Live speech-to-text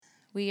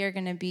We are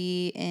going to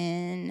be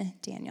in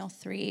Daniel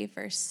 3,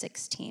 verse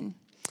 16.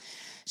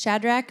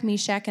 Shadrach,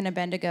 Meshach, and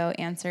Abednego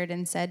answered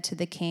and said to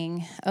the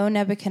king, O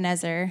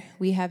Nebuchadnezzar,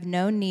 we have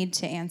no need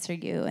to answer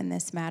you in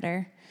this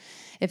matter.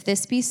 If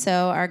this be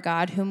so, our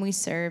God whom we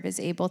serve is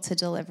able to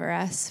deliver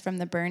us from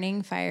the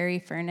burning fiery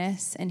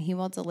furnace, and he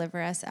will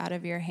deliver us out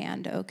of your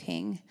hand, O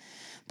king.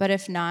 But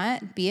if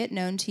not, be it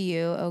known to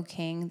you, O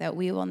king, that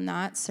we will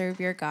not serve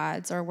your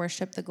gods or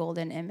worship the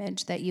golden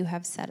image that you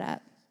have set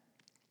up.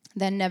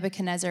 Then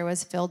Nebuchadnezzar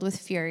was filled with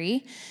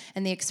fury,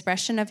 and the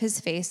expression of his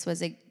face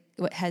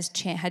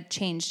had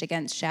changed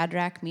against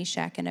Shadrach,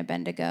 Meshach, and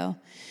Abednego.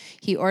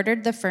 He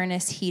ordered the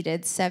furnace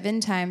heated 7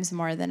 times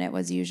more than it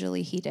was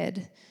usually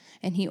heated.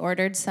 And he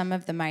ordered some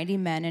of the mighty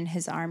men in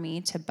his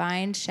army to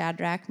bind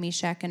Shadrach,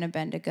 Meshach, and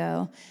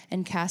Abednego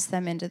and cast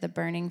them into the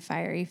burning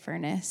fiery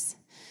furnace.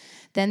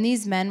 Then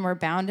these men were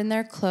bound in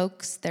their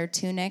cloaks, their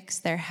tunics,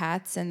 their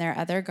hats, and their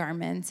other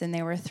garments, and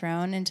they were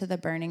thrown into the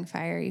burning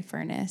fiery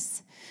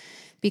furnace.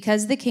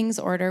 Because the king's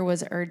order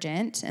was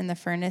urgent and the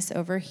furnace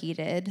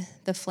overheated,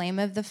 the flame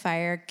of the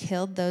fire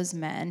killed those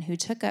men who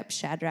took up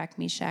Shadrach,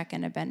 Meshach,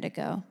 and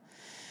Abednego.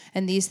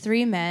 And these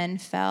 3 men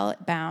fell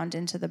bound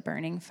into the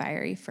burning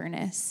fiery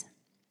furnace.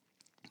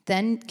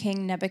 Then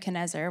King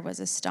Nebuchadnezzar was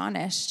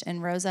astonished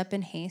and rose up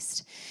in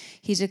haste.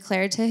 He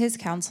declared to his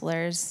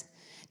counselors,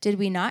 Did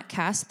we not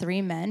cast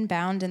 3 men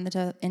bound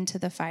into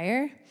the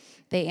fire?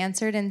 They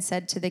answered and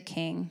said to the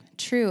king,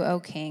 True, O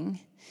king.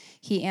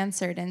 He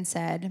answered and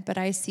said, But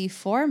I see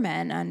 4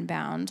 men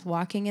unbound,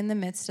 walking in the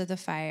midst of the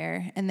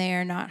fire, and they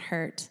are not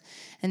hurt,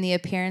 and the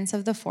appearance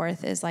of the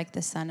 4th is like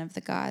the son of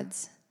the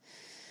gods.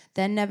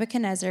 Then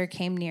Nebuchadnezzar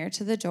came near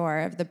to the door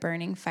of the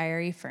burning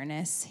fiery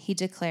furnace. He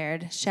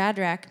declared,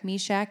 Shadrach,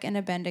 Meshach, and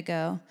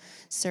Abednego,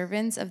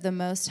 servants of the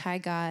Most High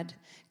God,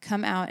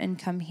 come out and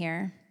come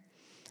here.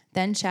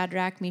 Then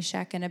Shadrach,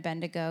 Meshach, and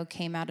Abednego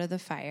came out of the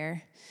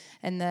fire,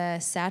 and the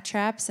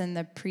satraps and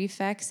the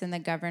prefects and the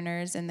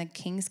governors and the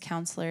king's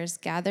counselors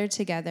gathered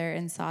together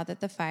and saw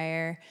that the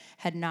fire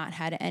had not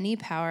had any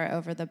power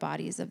over the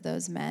bodies of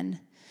those men.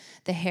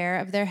 The hair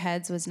of their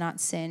heads was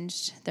not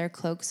singed, their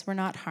cloaks were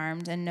not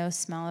harmed, and no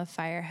smell of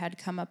fire had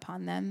come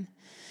upon them.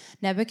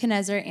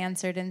 Nebuchadnezzar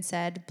answered and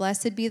said,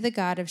 Blessed be the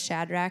God of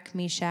Shadrach,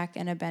 Meshach,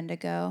 and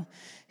Abednego,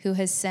 who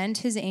has sent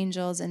his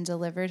angels and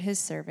delivered his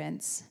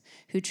servants,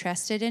 who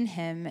trusted in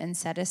him and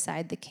set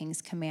aside the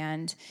king's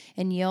command,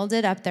 and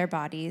yielded up their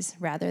bodies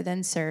rather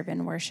than serve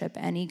and worship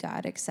any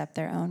god except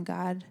their own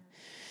God.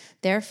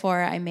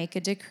 Therefore, I make a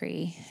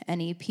decree,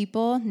 any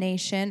people,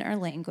 nation, or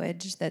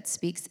language that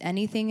speaks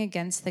anything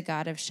against the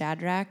God of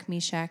Shadrach,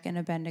 Meshach, and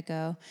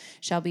Abednego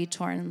shall be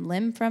torn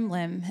limb from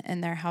limb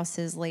and their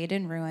houses laid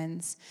in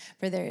ruins,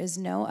 for there is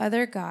no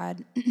other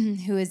God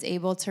who is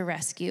able to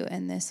rescue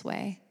in this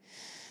way.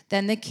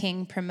 Then the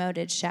king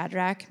promoted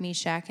Shadrach,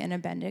 Meshach, and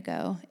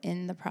Abednego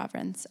in the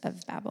province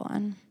of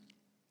Babylon.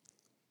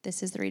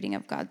 This is the reading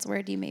of God's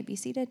word. You may be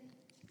seated.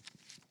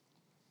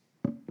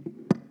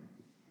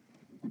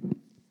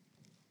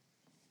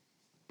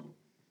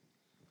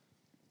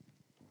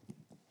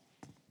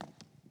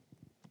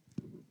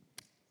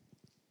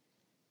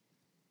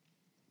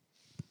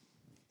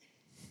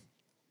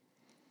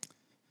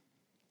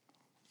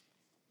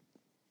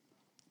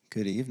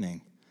 Good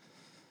evening.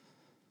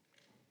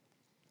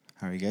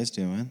 How are you guys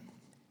doing?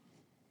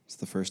 It's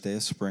the first day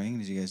of spring.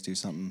 Did you guys do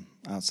something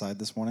outside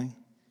this morning?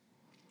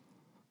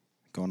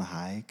 Go on a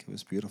hike? It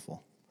was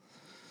beautiful.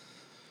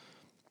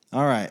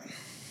 All right.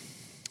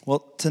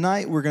 Well,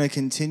 tonight we're going to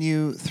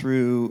continue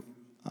through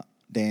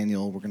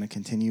Daniel. We're going to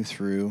continue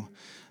through.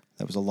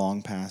 That was a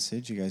long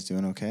passage. You guys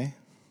doing okay?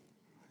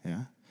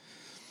 Yeah.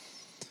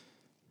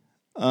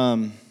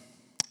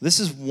 This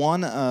is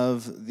one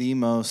of the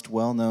most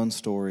well-known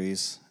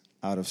stories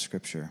out of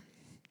Scripture.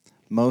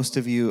 Most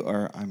of you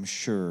are, I'm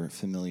sure,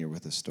 familiar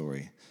with this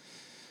story.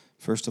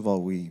 First of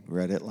all, we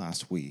read it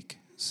last week,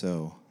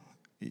 so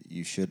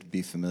you should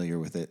be familiar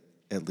with it,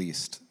 at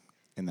least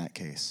in that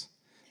case.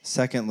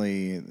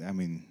 Secondly,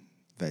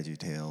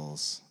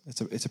 VeggieTales.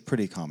 It's a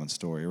pretty common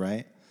story,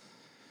 right?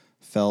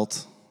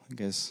 Felt, I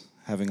guess,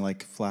 having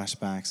like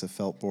flashbacks of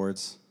felt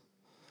boards.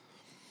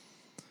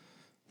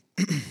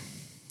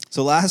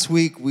 So last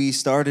week, we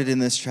started in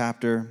this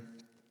chapter.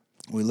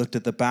 We looked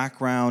at the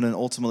background and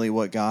ultimately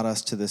what got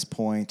us to this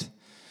point.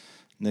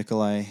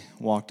 Nikolai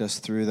walked us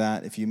through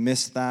that. If you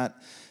missed that,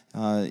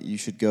 you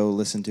should go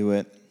listen to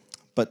it.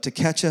 But to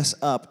catch us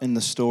up in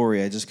the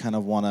story, I just kind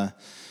of want to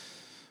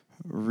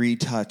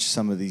retouch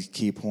some of these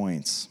key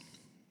points.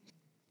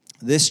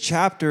 This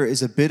chapter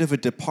is a bit of a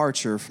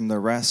departure from the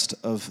rest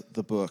of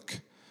the book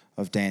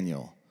of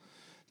Daniel.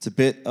 It's a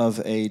bit of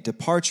a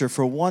departure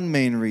for one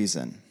main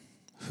reason.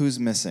 Who's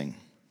missing?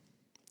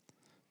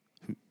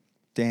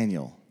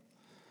 Daniel.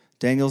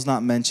 Daniel's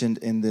not mentioned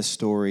in this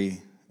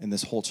story, in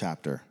this whole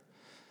chapter.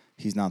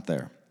 He's not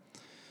there.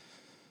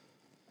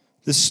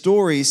 The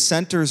story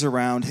centers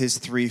around his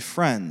 3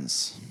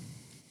 friends,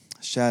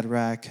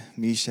 Shadrach,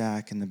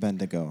 Meshach, and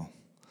Abednego.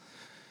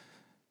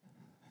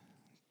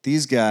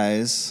 These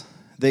guys,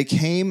 they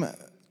came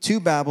to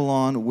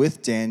Babylon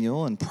with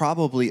Daniel and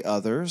probably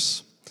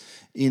others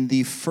in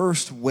the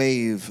first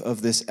wave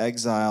of this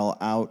exile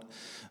out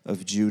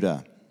of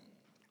Judah.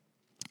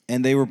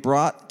 And they were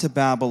brought to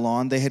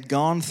Babylon. They had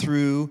gone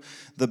through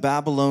the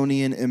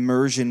Babylonian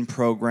immersion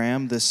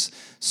program, this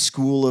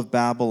school of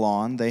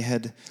Babylon. They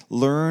had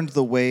learned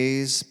the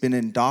ways, been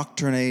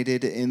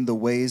indoctrinated in the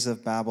ways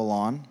of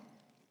Babylon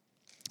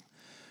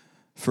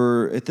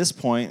for, at this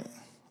point,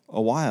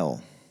 a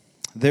while.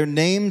 Their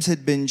names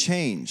had been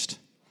changed.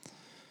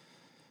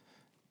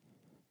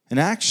 And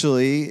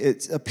actually,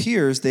 it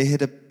appears they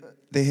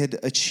had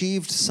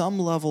achieved some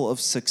level of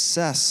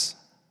success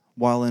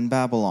while in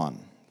Babylon.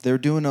 They're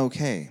doing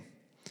okay.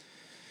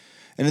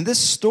 And in this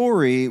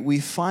story, we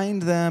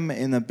find them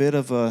in a bit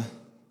of a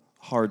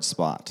hard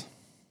spot,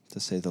 to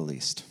say the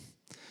least.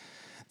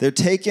 They're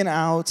taken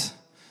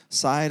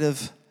outside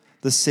of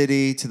the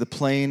city to the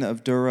plain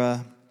of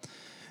Dura,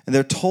 and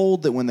they're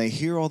told that when they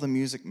hear all the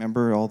music,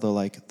 remember all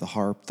the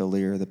harp, the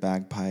lyre, the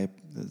bagpipe,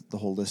 the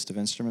whole list of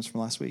instruments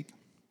from last week?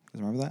 You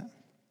guys remember that?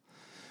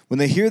 When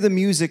they hear the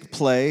music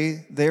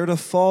play, they are to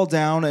fall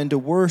down and to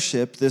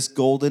worship this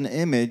golden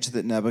image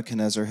that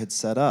Nebuchadnezzar had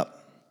set up.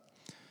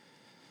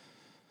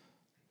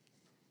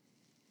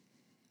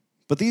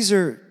 But these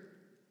are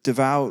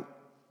devout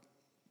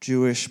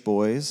Jewish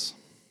boys,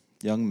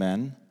 young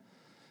men.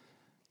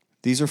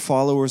 These are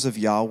followers of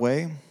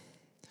Yahweh,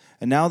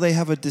 and now they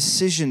have a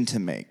decision to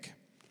make.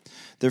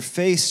 They're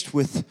faced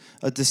with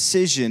a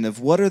decision of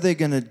what are they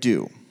going to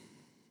do?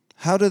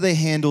 How do they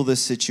handle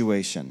this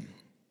situation?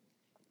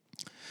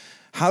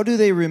 How do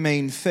they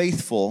remain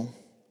faithful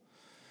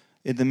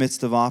in the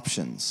midst of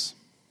options?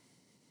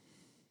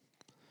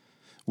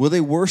 Will they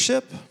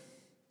worship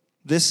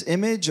this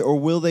image, or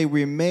will they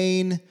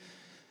remain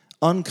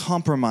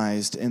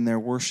uncompromised in their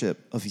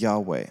worship of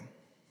Yahweh?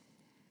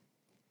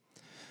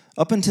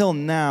 Up until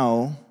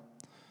now,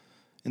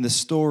 in the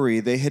story,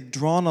 they had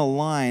drawn a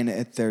line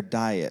at their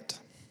diet.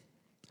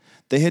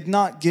 They had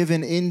not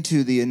given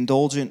into the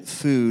indulgent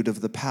food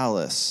of the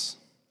palace.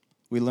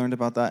 We learned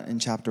about that in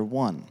chapter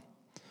 1.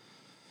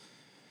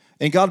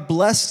 And God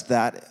blessed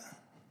that.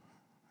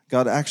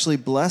 God actually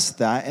blessed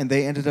that, and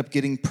they ended up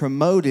getting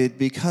promoted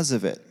because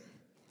of it.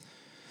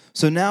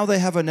 So now they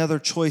have another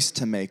choice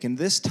to make, and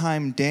this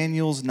time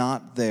Daniel's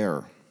not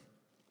there.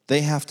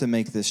 They have to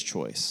make this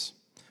choice.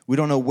 We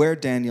don't know where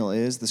Daniel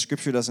is. The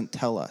scripture doesn't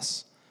tell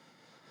us.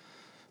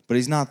 But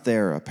he's not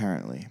there,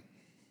 apparently.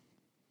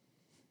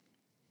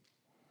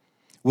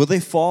 Will they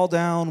fall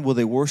down? Will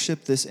they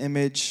worship this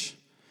image?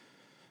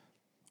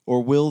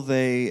 Or will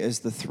they, as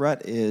the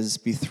threat is,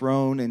 be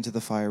thrown into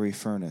the fiery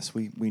furnace?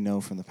 We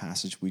know from the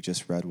passage we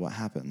just read what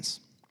happens.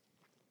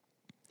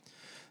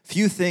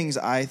 Few things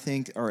I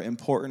think are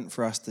important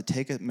for us to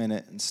take a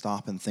minute and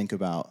stop and think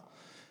about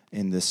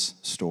in this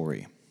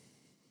story.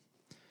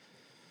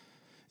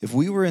 If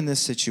we were in this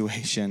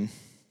situation,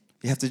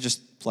 you have to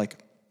just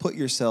put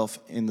yourself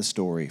in the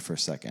story for a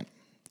second.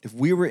 If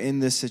we were in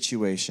this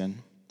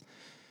situation,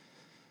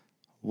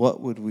 what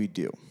would we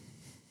do?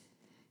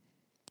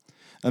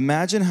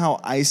 Imagine how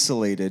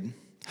isolated,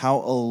 how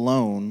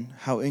alone,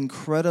 how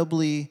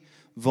incredibly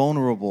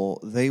vulnerable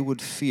they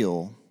would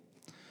feel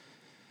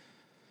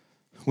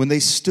when they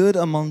stood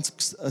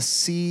amongst a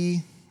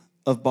sea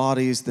of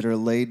bodies that are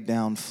laid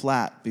down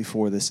flat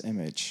before this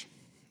image,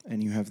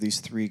 and you have these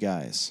three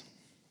guys.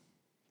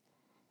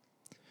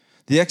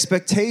 The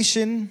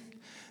expectation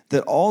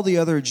that all the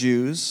other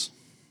Jews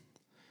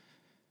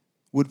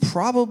would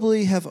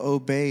probably have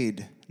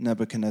obeyed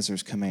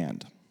Nebuchadnezzar's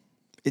command.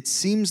 It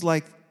seems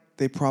like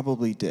they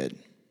probably did.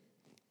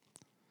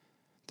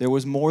 There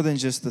was more than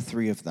just the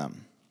three of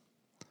them.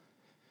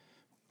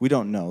 We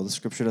don't know. The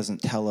scripture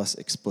doesn't tell us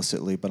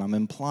explicitly, but I'm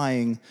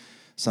implying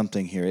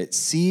something here. It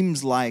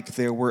seems like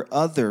there were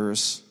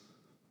others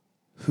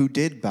who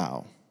did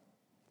bow.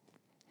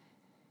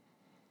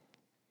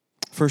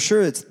 For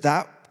sure,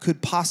 that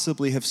could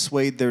possibly have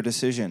swayed their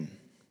decision.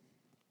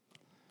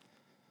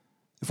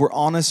 If we're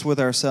honest with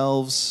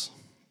ourselves,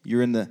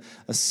 you're in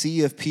a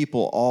sea of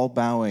people all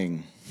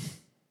bowing.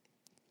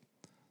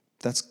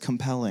 That's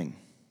compelling.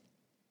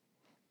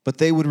 But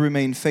they would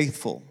remain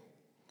faithful.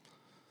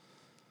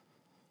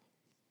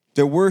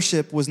 Their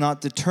worship was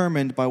not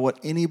determined by what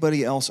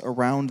anybody else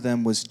around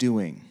them was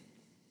doing.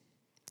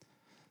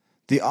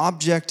 The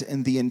object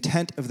and the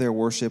intent of their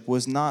worship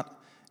was not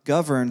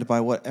governed by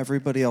what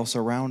everybody else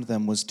around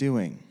them was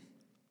doing.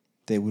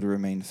 They would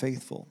remain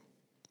faithful.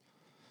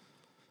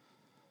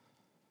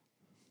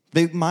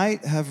 They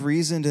might have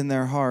reasoned in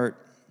their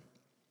heart,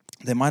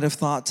 they might have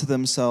thought to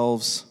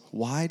themselves,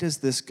 why does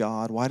this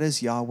God, why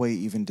does Yahweh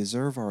even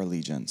deserve our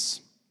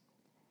allegiance?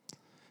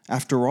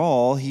 After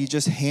all, he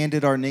just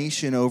handed our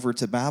nation over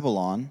to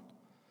Babylon.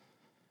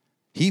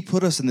 He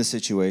put us in this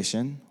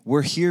situation.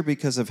 We're here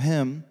because of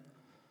him.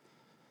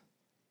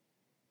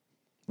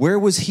 Where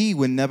was he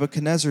when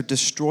Nebuchadnezzar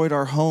destroyed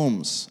our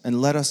homes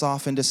and led us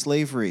off into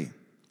slavery?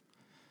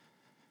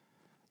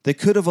 They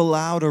could have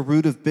allowed a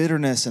root of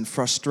bitterness and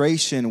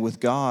frustration with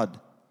God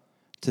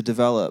to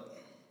develop.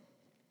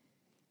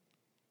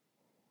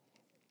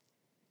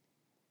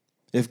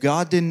 If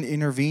God didn't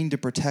intervene to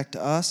protect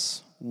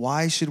us,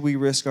 why should we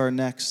risk our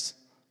necks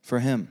for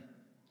him?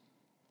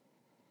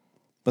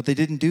 But they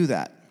didn't do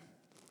that.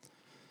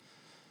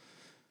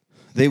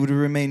 They would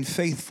remain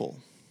faithful.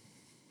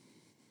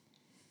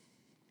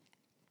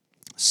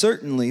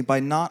 Certainly, by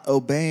not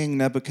obeying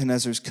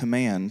Nebuchadnezzar's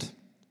command,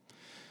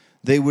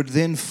 they would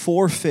then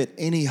forfeit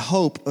any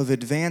hope of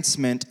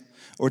advancement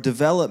or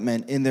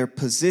development in their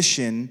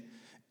position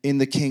in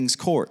the king's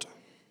court.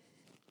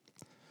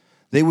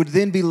 They would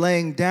then be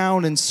laying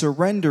down and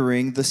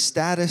surrendering the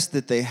status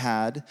that they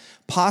had,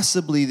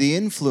 possibly the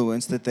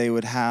influence that they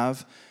would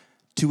have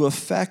to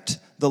affect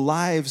the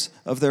lives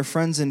of their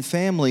friends and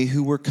family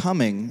who were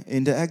coming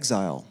into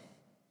exile.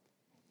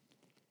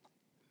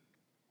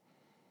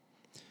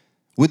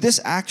 Would this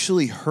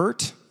actually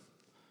hurt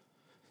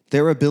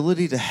their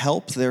ability to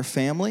help their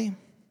family?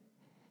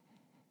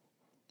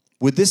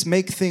 Would this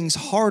make things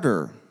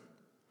harder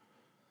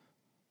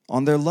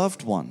on their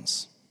loved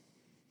ones,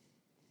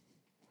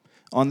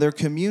 on their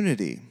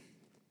community?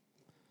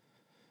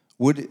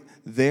 Would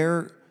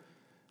their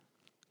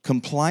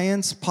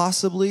compliance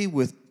possibly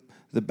with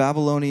the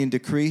Babylonian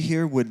decree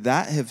here, would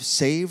that have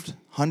saved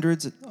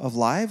hundreds of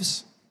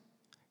lives?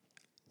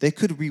 They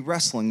could be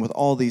wrestling with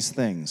all these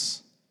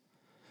things.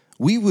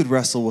 We would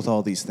wrestle with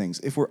all these things.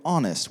 If we're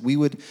honest, we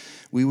would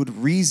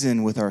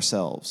reason with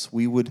ourselves.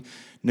 We would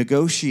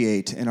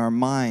negotiate in our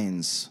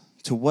minds,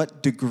 to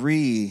what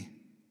degree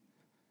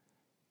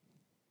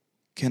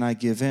can I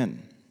give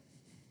in?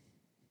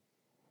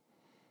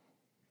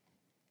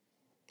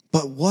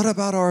 But what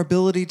about our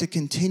ability to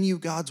continue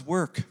God's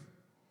work?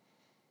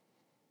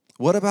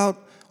 What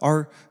about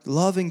our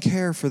love and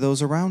care for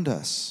those around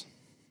us?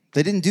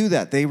 They didn't do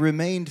that. They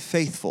remained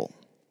faithful.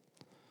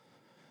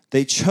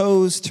 They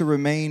chose to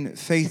remain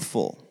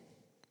faithful.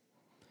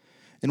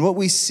 And what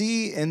we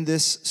see in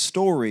this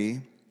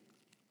story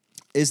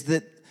is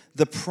that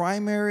the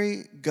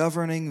primary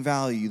governing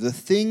value, the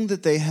thing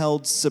that they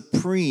held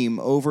supreme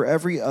over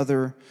every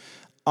other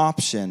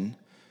option,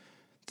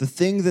 the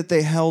thing that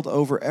they held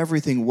over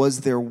everything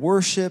was their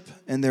worship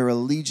and their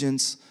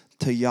allegiance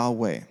to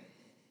Yahweh.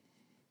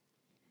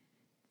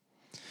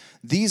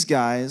 These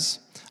guys,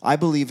 I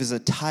believe, is a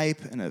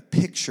type and a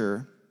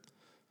picture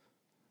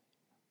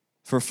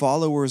for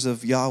followers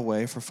of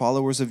Yahweh, for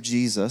followers of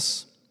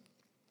Jesus,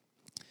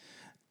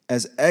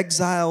 as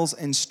exiles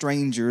and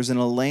strangers in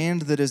a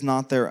land that is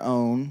not their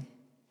own.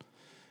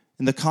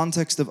 In the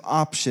context of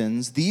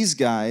options, these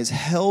guys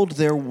held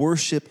their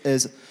worship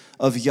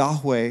of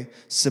Yahweh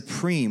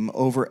supreme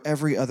over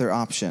every other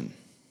option.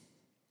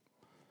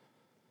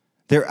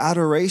 Their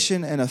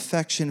adoration and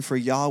affection for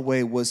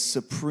Yahweh was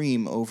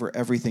supreme over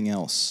everything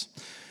else.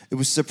 It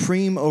was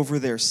supreme over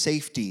their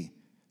safety,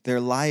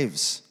 their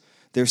lives,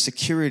 their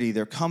security,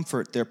 their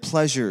comfort, their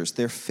pleasures,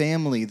 their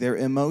family, their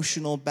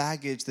emotional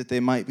baggage that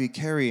they might be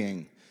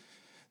carrying,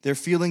 their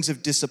feelings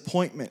of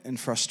disappointment and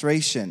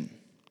frustration,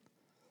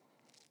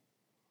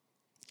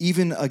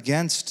 even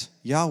against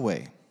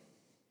Yahweh.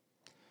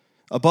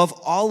 Above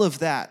all of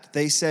that,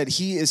 they said,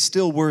 He is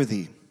still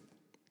worthy.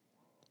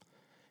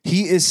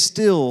 He is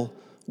still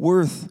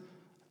worth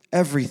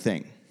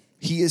everything.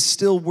 He is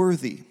still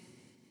worthy.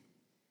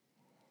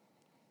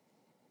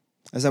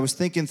 As I was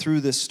thinking through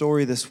this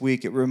story this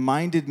week, it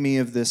reminded me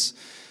of this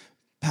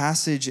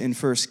passage in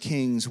 1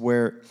 Kings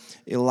where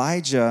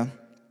Elijah,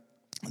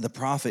 the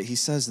prophet, he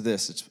says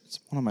this. It's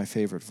one of my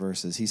favorite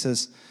verses. He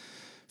says,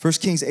 1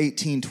 Kings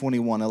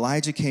 18:21,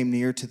 Elijah came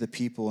near to the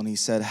people and he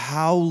said,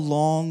 "How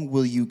long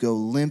will you go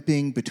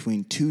limping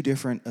between two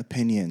different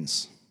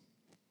opinions?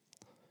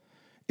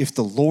 If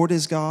the Lord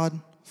is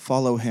God,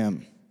 follow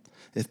him.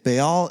 If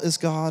Baal is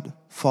God,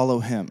 follow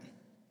him."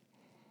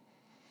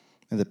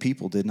 And the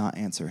people did not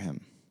answer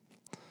him.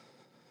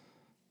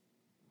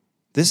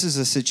 This is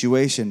a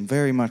situation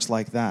very much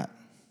like that.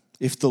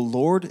 If the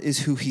Lord is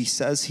who he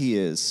says he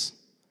is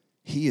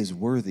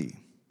worthy.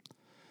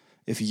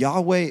 If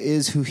Yahweh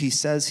is who he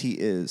says he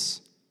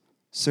is,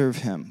 serve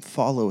him,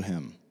 follow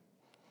him.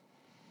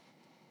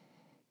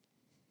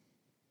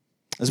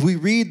 As we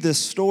read this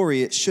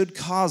story, it should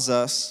cause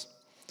us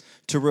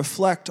to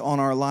reflect on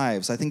our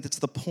lives. I think that's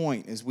the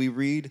point as we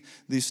read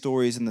these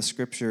stories in the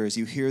scripture, as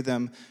you hear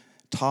them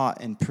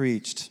taught and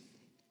preached.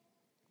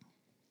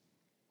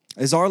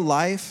 Is our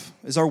life,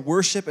 is our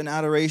worship and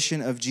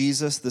adoration of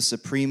Jesus the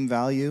supreme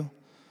value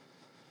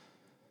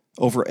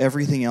over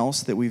everything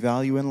else that we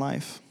value in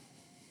life?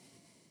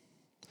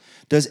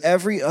 Does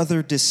every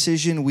other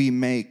decision we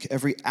make,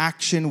 every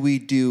action we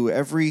do,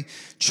 every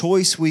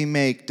choice we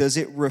make, does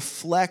it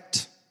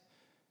reflect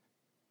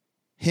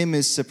him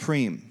as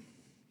supreme?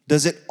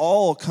 Does it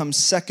all come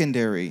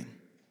secondary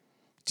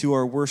to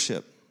our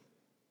worship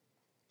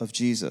of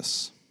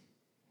Jesus?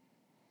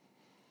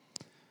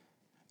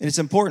 And it's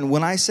important,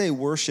 when I say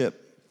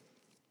worship,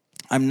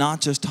 I'm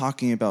not just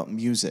talking about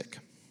music,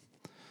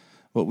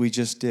 what we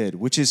just did,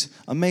 which is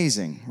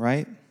amazing,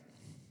 right?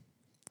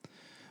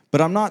 But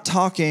I'm not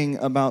talking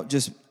about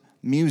just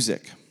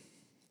music.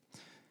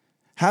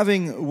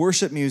 Having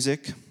worship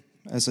music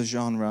as a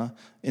genre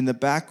in the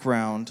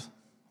background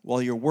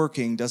while you're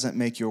working doesn't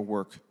make your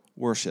work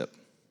worship,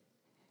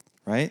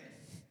 right?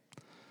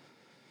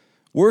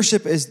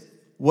 Worship is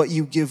what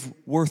you give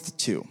worth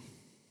to.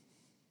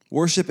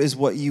 Worship is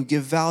what you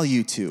give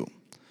value to.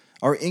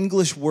 Our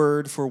English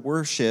word for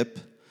worship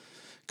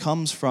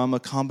comes from a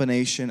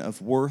combination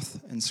of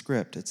worth and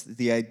script. It's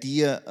the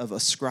idea of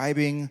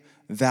ascribing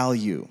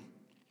value,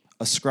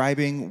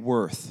 ascribing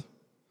worth.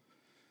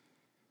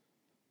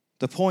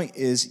 The point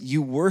is,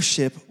 you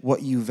worship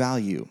what you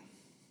value.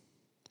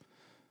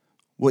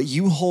 What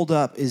you hold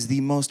up is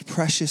the most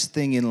precious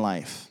thing in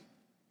life.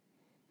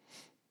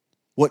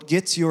 What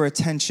gets your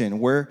attention,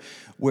 where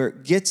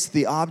it gets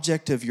the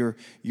object of your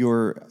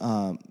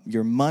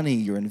money,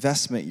 your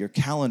investment, your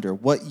calendar,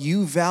 what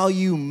you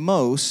value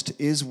most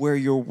is where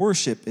your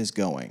worship is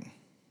going.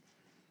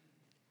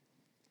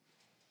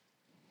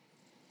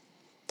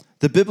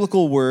 The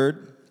biblical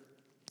word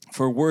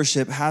for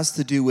worship has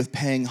to do with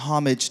paying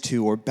homage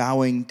to or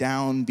bowing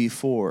down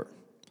before.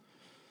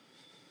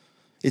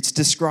 It's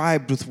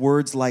described with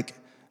words like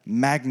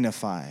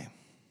magnify,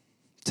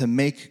 to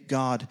make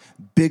God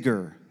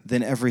bigger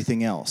than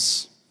everything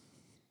else.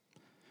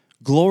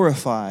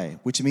 Glorify,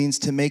 which means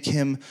to make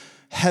him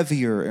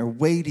heavier or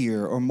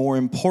weightier or more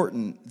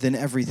important than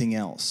everything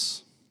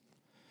else.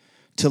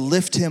 To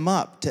lift him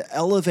up, to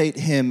elevate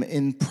him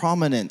in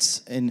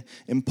prominence and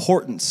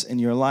importance in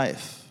your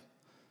life.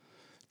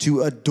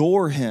 To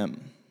adore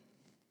him,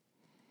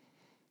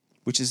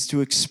 which is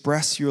to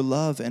express your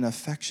love and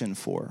affection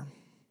for.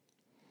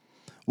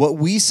 What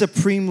we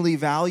supremely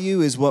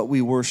value is what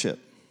we worship.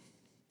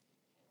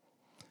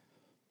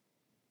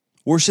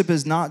 Worship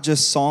is not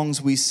just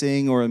songs we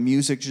sing or a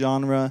music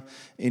genre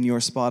in your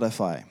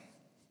Spotify.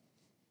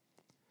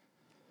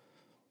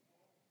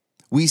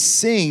 We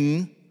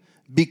sing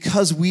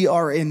because we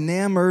are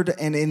enamored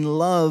and in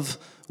love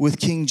with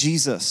King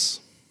Jesus.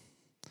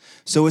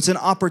 So it's an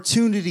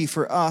opportunity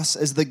for us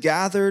as the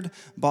gathered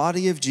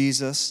body of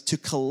Jesus to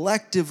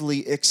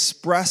collectively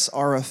express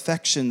our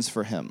affections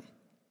for him.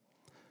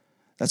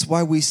 That's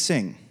why we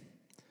sing.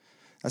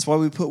 That's why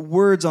we put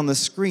words on the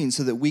screen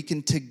so that we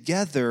can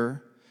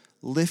together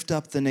lift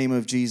up the name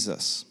of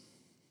Jesus.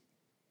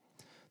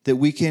 That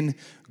we can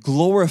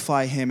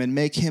glorify him and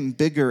make him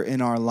bigger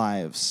in our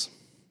lives.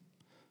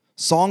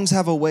 Songs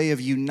have a way of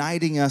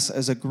uniting us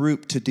as a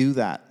group to do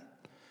that.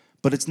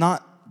 But it's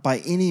not by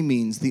any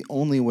means the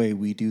only way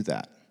we do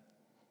that.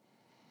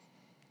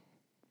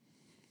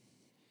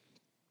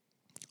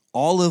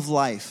 All of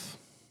life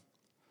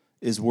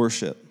is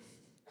worship.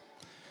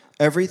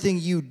 Everything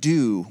you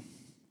do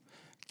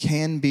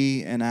can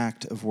be an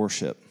act of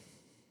worship.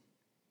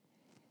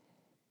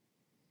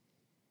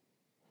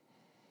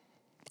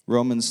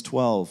 Romans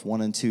 12,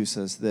 1 and 2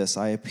 says this,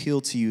 I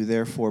appeal to you,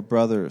 therefore,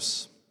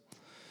 brothers,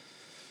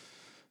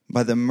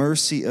 by the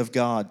mercy of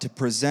God, to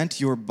present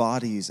your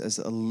bodies as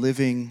a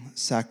living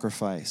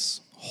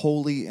sacrifice,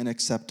 holy and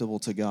acceptable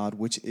to God,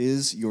 which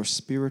is your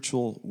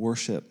spiritual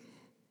worship.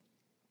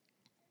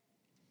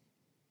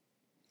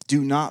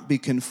 Do not be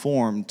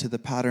conformed to the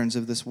patterns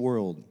of this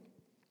world,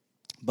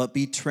 but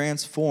be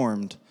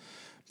transformed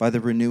by the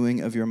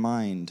renewing of your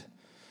mind,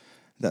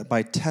 that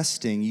by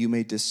testing you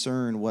may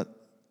discern what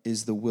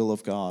is the will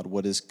of God,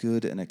 what is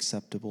good and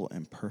acceptable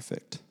and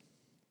perfect.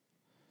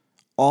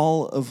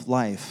 All of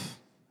life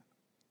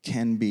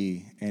can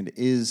be and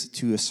is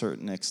to a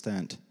certain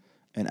extent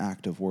an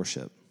act of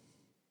worship.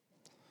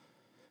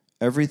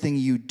 Everything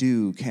you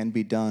do can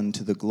be done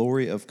to the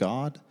glory of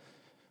God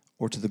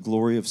or to the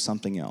glory of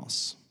something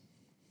else.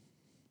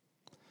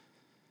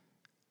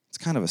 It's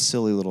kind of a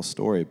silly little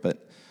story,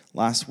 but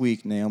last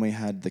week Naomi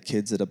had the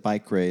kids at a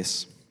bike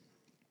race,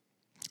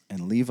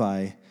 and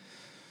Levi,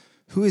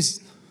 who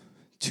is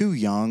too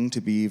young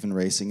to be even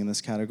racing in this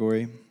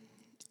category.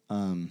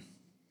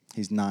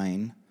 He's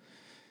 9.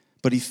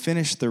 But he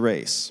finished the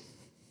race.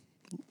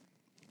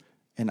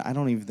 And I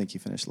don't even think he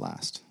finished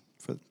last,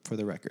 for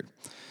the record.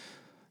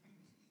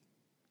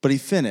 But he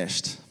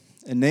finished.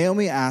 And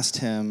Naomi asked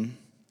him,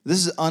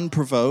 this is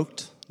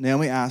unprovoked.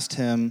 Naomi asked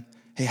him,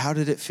 hey, how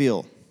did it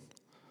feel?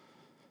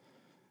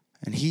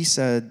 And he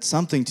said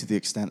something to the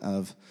extent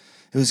of,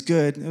 it was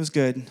good.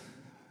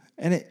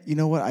 And you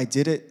know what? I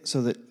did it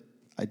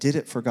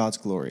for God's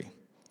glory.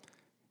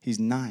 He's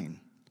 9.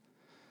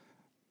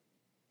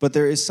 But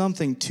there is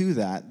something to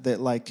that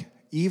like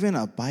even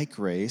a bike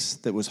race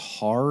that was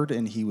hard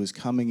and he was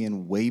coming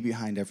in way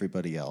behind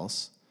everybody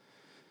else,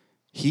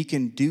 he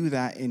can do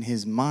that in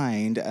his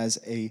mind as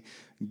a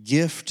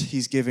gift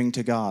he's giving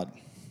to God.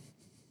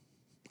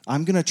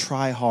 I'm going to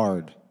try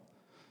hard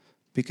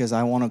because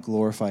I want to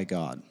glorify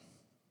God.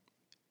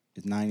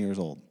 He's 9 years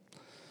old.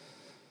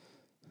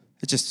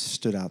 It just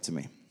stood out to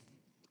me.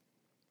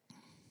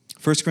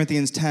 1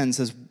 Corinthians 10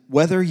 says,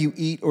 whether you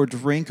eat or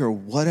drink or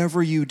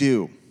whatever you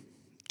do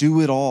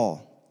it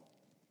all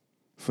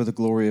for the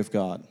glory of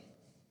God.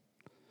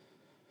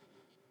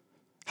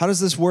 How does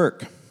this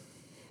work?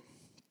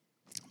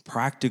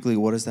 Practically,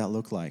 what does that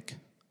look like?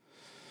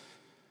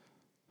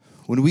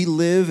 When we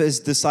live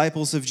as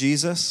disciples of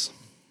Jesus,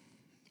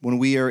 when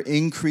we are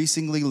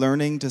increasingly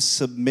learning to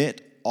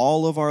submit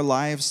all of our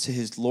lives to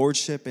his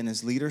lordship and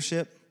his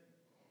leadership,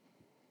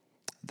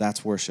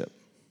 that's worship.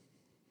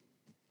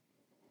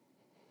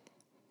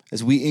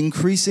 As we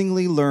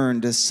increasingly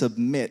learn to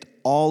submit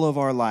all of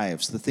our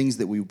lives, the things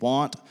that we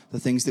want, the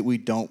things that we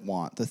don't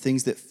want, the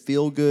things that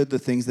feel good, the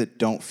things that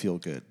don't feel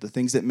good, the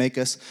things that make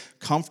us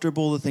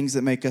comfortable, the things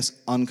that make us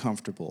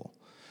uncomfortable.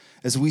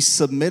 As we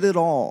submit it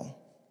all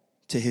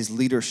to his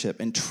leadership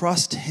and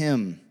trust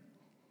him,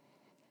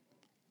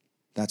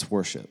 that's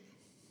worship.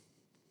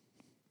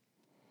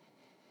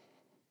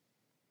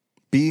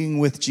 Being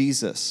with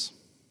Jesus,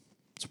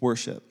 it's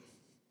worship.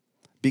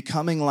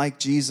 Becoming like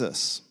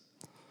Jesus,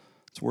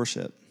 it's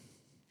worship.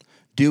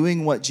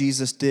 Doing what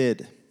Jesus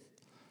did,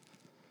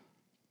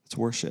 it's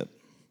worship.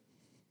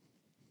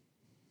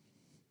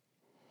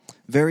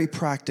 Very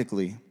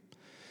practically,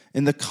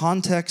 in the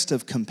context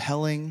of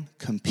compelling,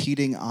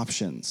 competing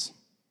options,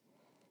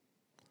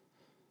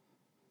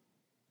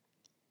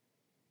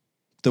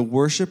 the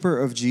worshiper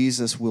of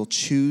Jesus will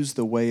choose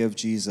the way of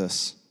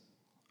Jesus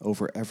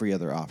over every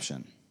other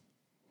option.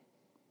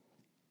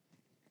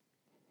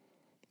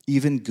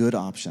 Even good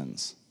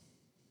options.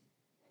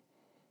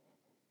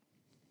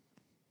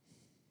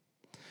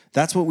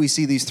 That's what we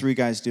see these three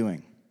guys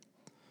doing.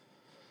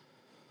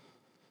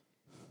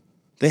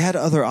 They had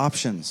other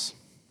options.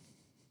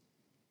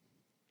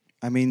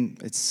 I mean,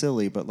 it's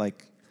silly, but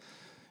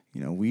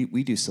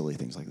we do silly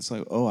things like this.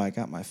 Like, oh, I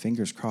got my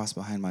fingers crossed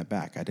behind my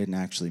back. I didn't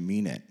actually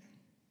mean it.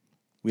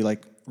 We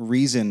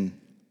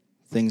reason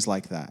things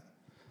like that.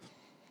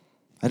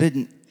 I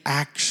didn't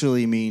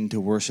actually mean to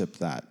worship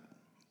that.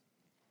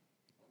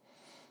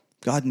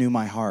 God knew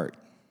my heart.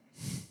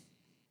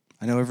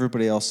 I know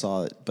everybody else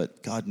saw it,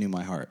 but God knew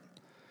my heart.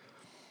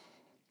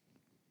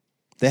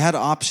 They had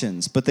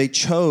options, but they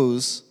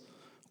chose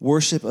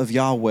worship of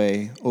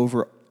Yahweh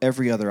over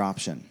every other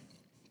option.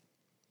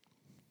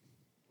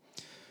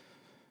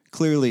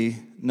 Clearly,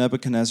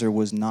 Nebuchadnezzar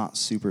was not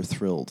super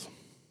thrilled.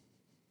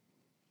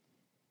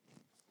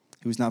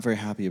 He was not very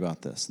happy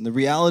about this. And the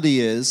reality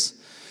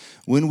is,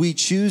 when we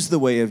choose the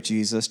way of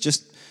Jesus,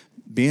 just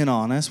being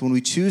honest, when we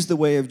choose the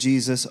way of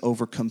Jesus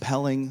over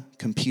compelling,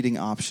 competing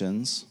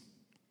options,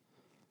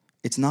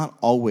 it's not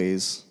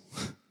always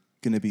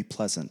going to be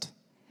pleasant.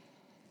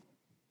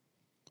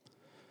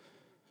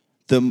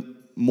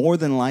 More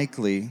than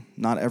likely,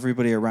 not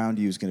everybody around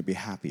you is going to be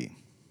happy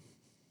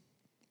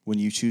when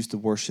you choose to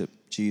worship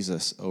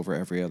Jesus over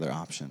every other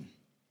option.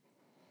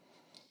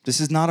 This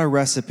is not a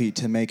recipe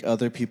to make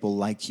other people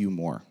like you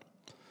more.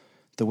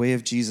 The way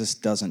of Jesus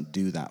doesn't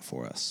do that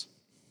for us.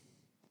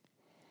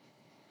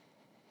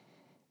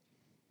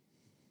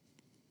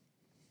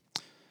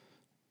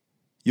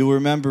 You'll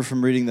remember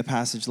from reading the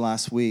passage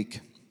last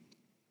week,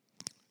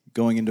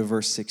 going into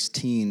verse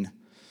 16,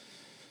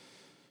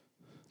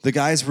 the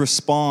guys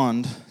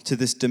respond to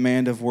this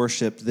demand of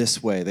worship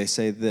this way. They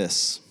say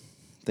this.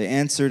 They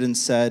answered and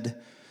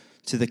said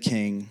to the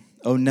king,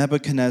 "O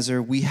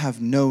Nebuchadnezzar, we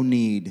have no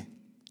need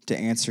to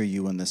answer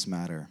you in this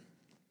matter.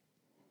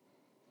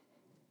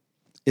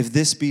 If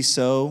this be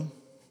so,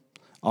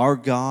 our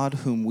God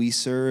whom we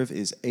serve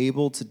is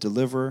able to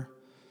deliver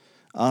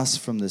us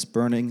from this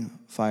burning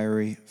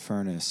fiery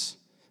furnace,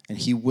 and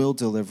he will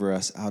deliver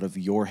us out of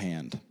your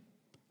hand,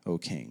 O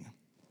king.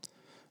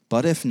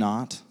 But if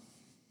not,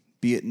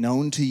 be it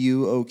known to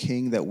you, O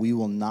king, that we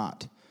will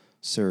not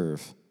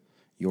serve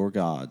your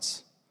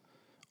gods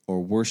or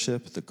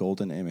worship the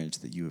golden image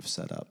that you have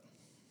set up."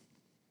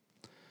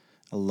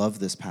 I love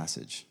this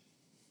passage.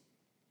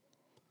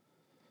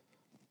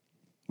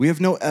 We have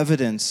no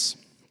evidence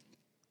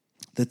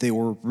that they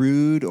were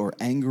rude or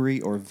angry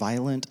or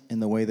violent in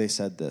the way they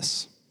said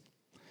this.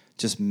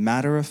 Just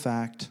matter of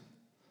fact.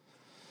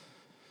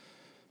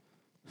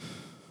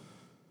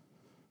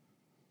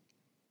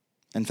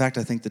 In fact,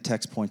 I think the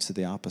text points to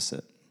the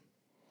opposite.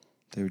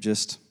 They were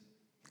just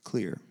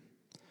clear.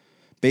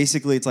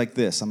 Basically, it's like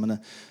this. I'm going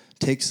to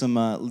take some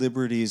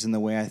liberties in the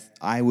way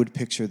I would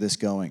picture this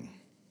going.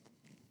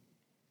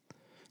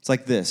 It's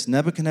like this.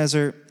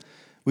 Nebuchadnezzar,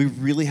 we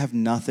really have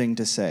nothing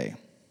to say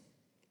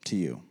to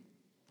you.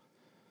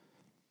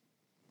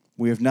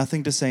 We have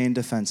nothing to say in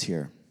defense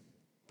here.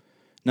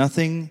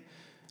 Nothing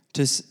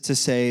to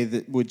say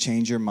that would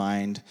change your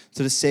mind.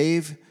 So to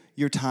save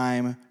your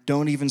time,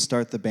 don't even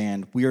start the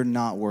band. We are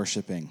not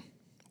worshiping.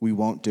 We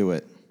won't do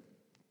it.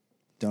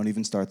 Don't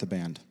even start the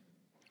band.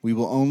 We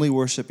will only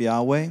worship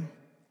Yahweh.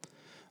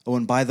 Oh,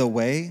 and by the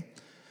way,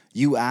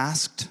 you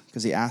asked,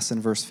 because he asked in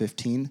verse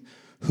 15,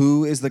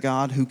 who is the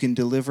God who can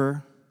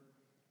deliver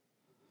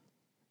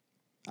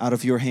out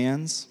of your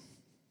hands?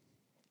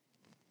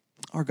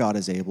 Our God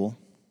is able.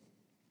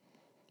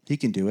 He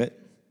can do it.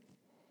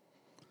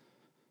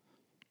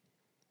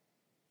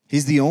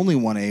 He's the only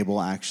one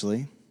able,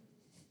 actually.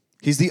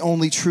 He's the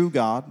only true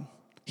God.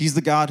 He's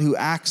the God who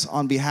acts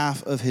on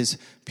behalf of his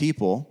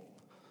people.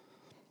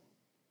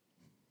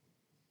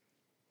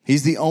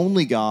 He's the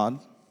only God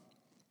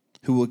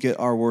who will get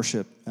our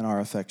worship and our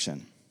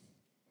affection.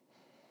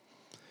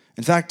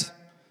 In fact,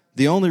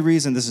 the only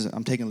reason,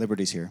 I'm taking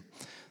liberties here.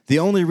 The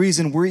only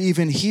reason we're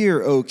even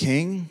here, O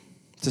king,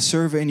 to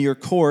serve in your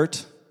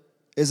court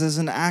is as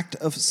an act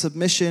of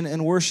submission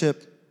and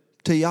worship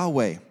to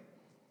Yahweh.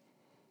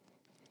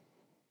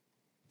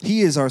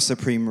 He is our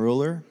supreme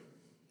ruler.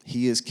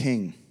 He is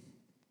king.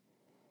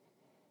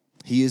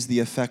 He is the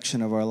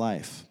affection of our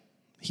life.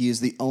 He is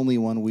the only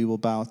one we will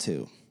bow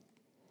to.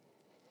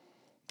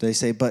 They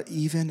say, but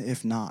even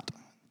if not,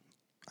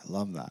 I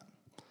love that.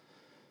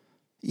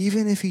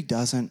 Even if he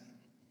doesn't,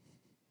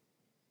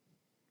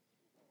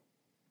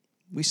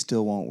 we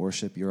still won't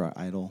worship your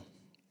idol.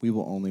 We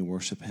will only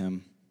worship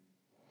him.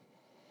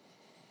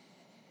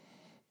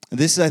 And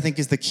this, I think,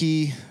 is the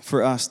key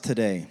for us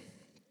today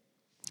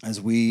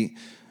as we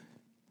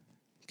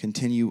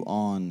continue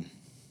on.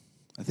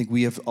 I think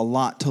we have a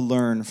lot to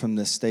learn from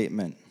this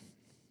statement.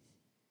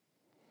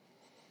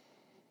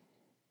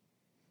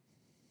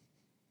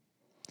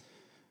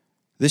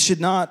 This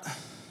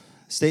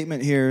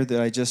statement here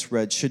that I just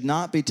read should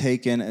not be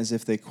taken as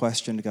if they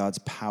questioned God's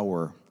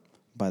power,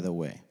 by the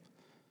way.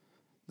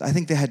 I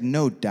think they had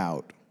no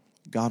doubt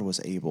God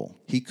was able.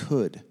 He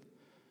could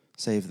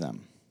save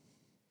them.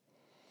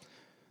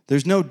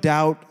 There's no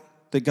doubt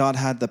that God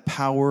had the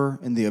power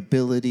and the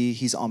ability.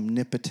 He's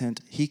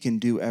omnipotent. He can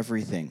do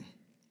everything.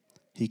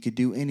 He could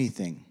do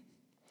anything.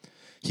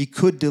 He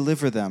could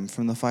deliver them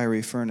from the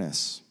fiery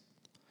furnace.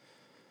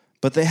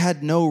 But they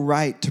had no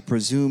right to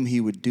presume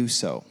he would do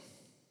so.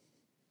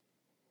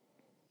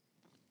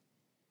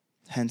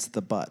 Hence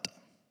the but.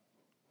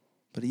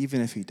 But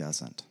even if he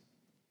doesn't.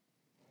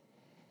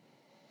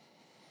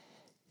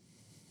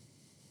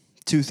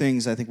 Two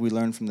things I think we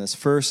learn from this.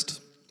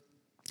 First,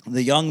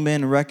 the young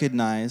men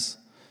recognize,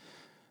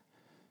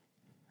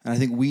 and I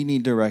think we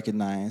need to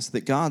recognize,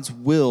 that God's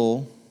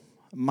will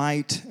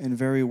might and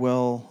very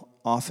well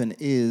often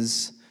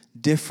is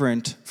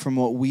different from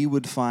what we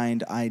would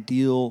find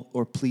ideal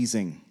or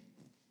pleasing.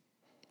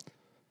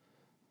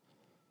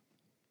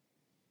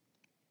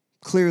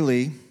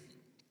 Clearly,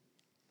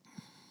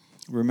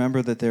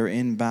 remember that they're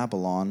in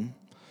Babylon,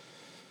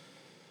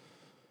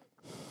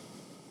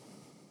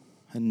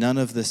 and none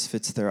of this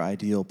fits their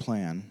ideal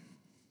plan.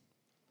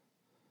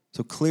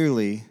 So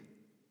clearly,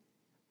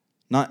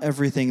 not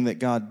everything that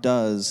God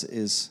does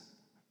is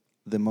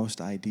the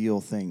most ideal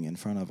thing in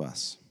front of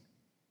us.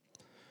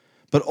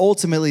 But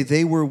ultimately,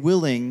 they were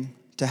willing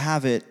to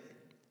have it,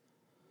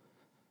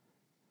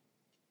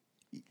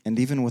 and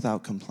even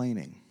without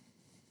complaining.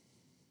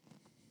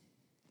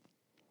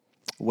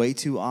 Way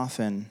too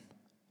often,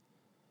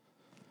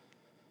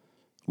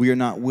 we are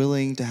not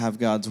willing to have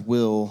God's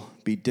will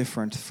be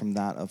different from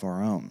that of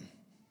our own.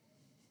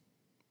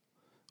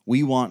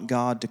 We want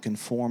God to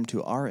conform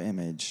to our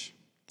image.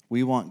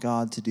 We want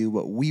God to do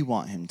what we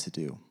want him to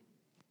do.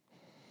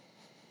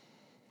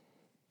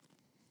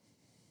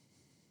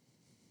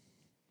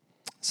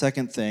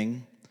 Second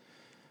thing,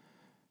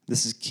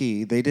 this is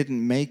key, they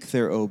didn't make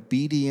their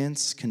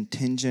obedience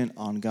contingent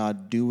on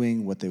God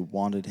doing what they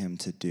wanted him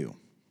to do.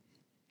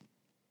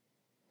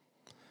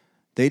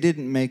 They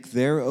didn't make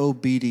their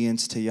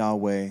obedience to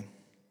Yahweh,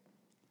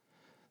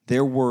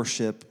 their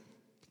worship,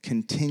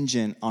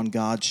 contingent on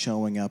God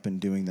showing up and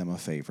doing them a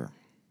favor.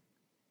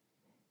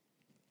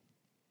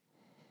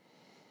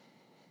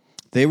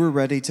 They were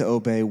ready to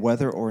obey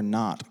whether or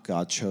not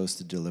God chose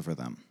to deliver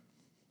them.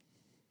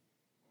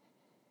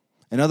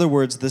 In other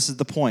words, this is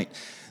the point.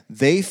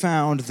 They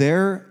found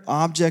their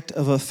object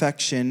of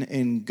affection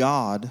in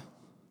God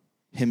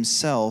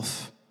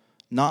himself,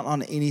 not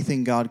on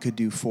anything God could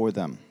do for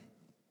them.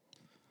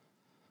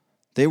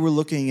 They were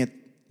looking at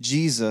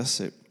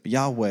Jesus, at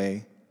Yahweh,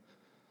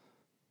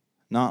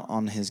 not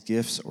on his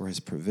gifts or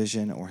his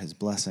provision or his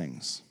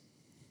blessings.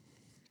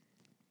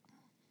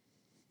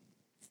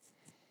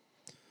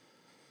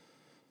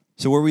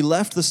 So where we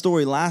left the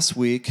story last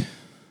week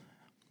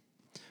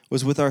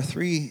was with our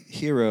three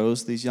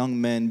heroes, these young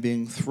men,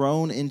 being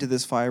thrown into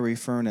this fiery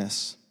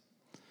furnace.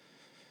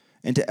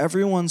 And to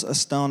everyone's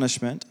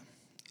astonishment,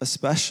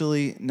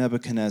 especially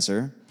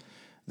Nebuchadnezzar,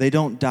 they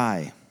don't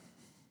die.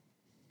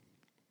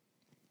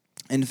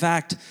 In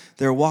fact,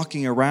 they're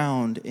walking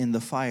around in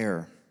the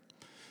fire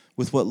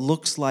with what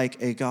looks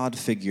like a God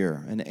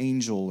figure, an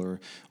angel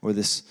or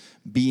this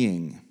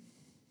being.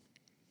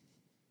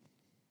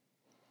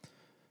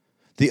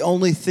 The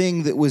only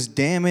thing that was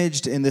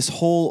damaged in this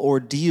whole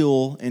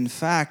ordeal, in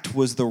fact,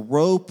 was the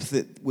rope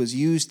that was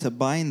used to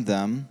bind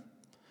them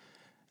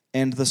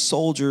and the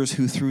soldiers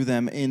who threw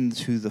them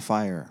into the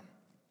fire.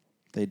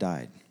 They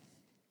died.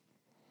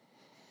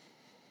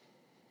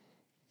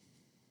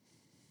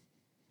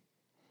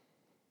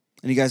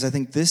 And you guys, I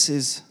think this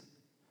is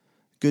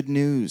good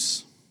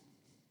news.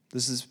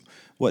 This is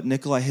what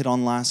Nikolai hit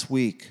on last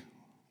week.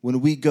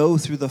 When we go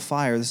through the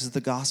fire, this is the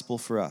gospel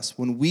for us.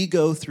 When we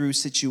go through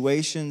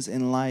situations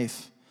in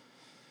life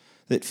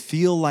that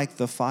feel like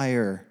the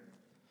fire,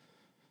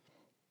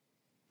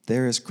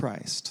 there is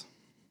Christ.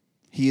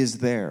 He is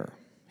there.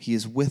 He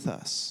is with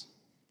us.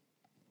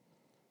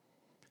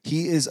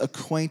 He is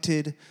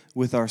acquainted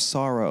with our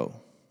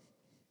sorrow.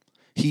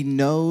 He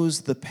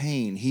knows the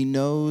pain. He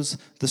knows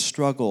the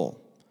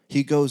struggle.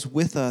 He goes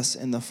with us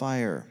in the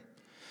fire.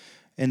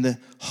 And the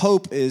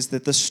hope is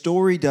that the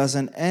story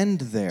doesn't end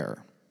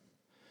there.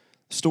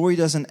 The story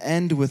doesn't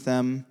end with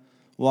them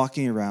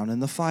walking around in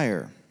the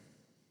fire.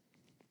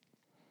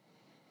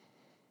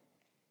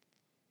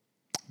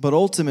 But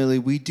ultimately,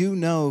 we do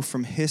know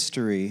from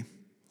history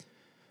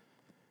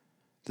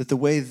that the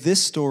way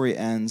this story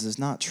ends is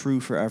not true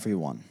for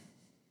everyone.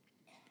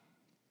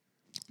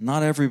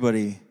 Not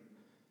everybody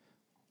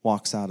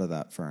walks out of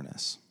that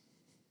furnace.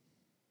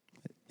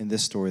 In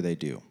this story, they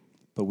do.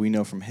 But we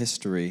know from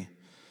history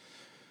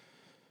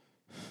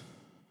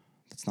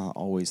that's not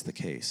always the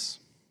case.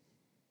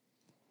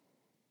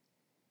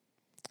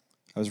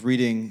 I was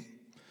reading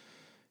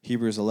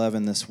Hebrews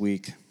 11 this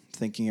week,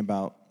 thinking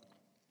about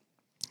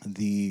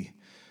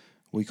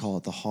we call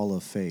it the Hall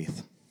of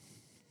Faith.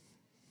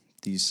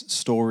 These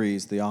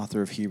stories the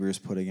author of Hebrews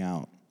putting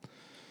out.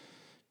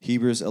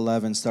 Hebrews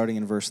 11, starting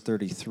in verse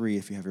 33,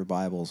 if you have your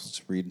Bibles,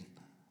 let's read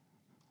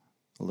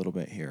a little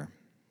bit here.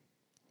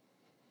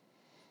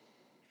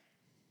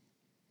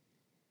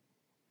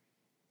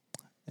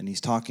 And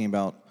he's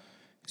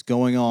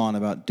going on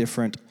about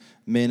different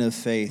men of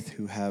faith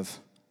who have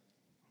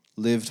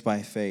lived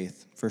by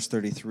faith. Verse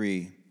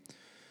 33,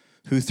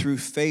 who through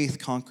faith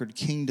conquered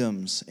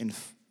kingdoms,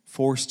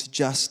 enforced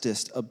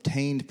justice,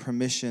 obtained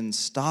permission,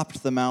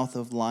 stopped the mouth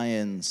of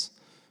lions.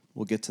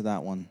 We'll get to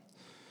that one.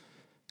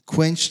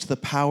 Quenched the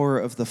power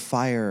of the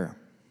fire.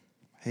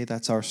 Hey,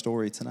 that's our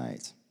story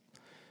tonight.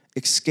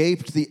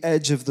 Escaped the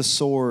edge of the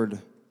sword.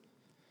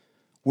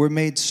 Were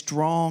made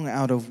strong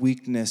out of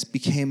weakness,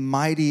 became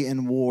mighty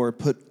in war,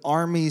 put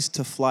armies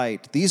to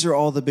flight. These are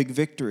all the big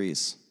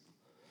victories.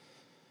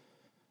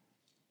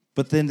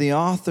 But then the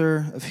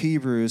author of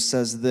Hebrews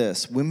says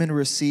this: women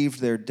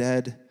received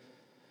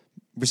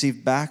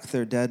back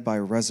their dead by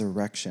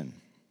resurrection.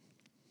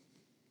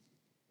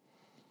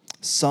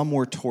 Some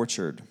were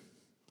tortured,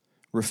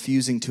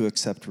 refusing to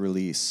accept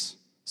release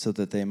so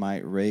that they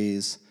might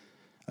raise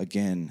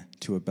again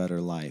to a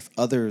better life.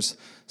 Others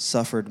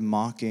suffered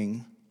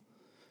mocking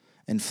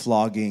and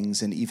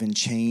floggings and even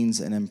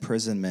chains and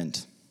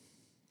imprisonment.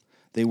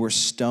 They were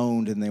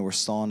stoned and they were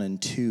sawn in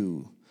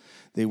two.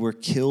 They were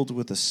killed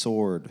with a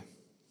sword.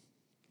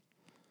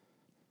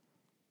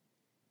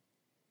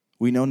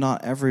 We know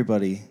not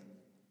everybody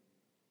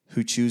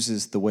who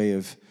chooses the way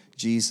of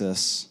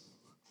Jesus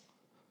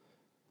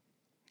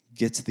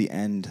gets the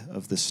end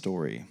of the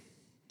story.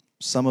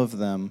 Some of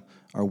them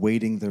are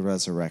waiting the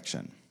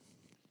resurrection.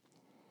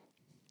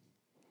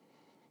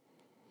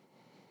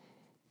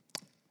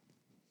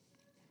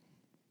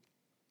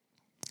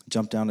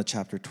 Jump down to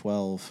chapter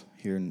 12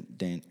 here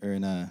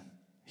in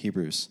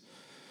Hebrews.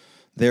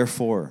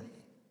 Therefore,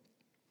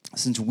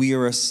 since we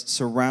are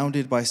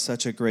surrounded by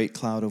such a great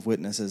cloud of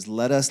witnesses,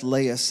 let us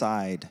lay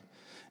aside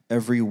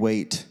every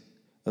weight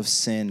of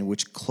sin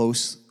which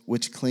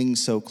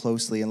clings so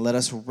closely, and let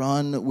us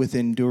run with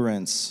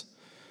endurance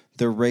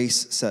the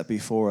race set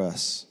before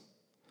us,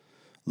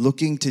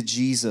 looking to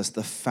Jesus,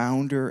 the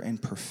founder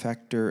and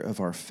perfecter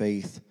of our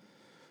faith,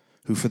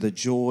 who for the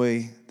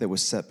joy that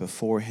was set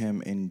before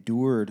him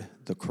endured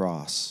the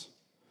cross,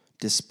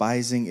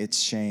 despising its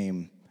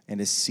shame, and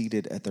is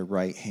seated at the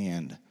right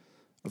hand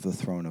of the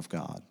throne of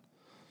God.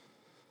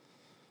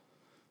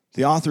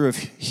 The author of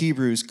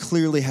Hebrews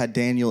clearly had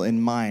Daniel in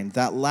mind.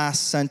 That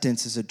last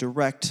sentence is a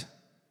direct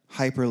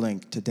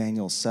hyperlink to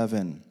Daniel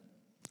 7,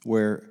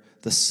 where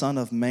the Son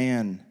of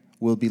Man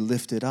will be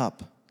lifted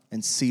up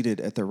and seated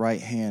at the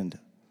right hand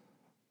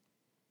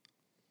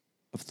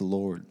of the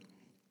Lord.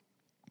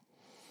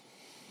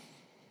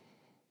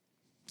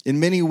 In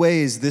many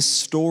ways, this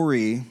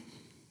story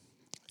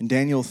in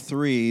Daniel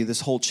 3,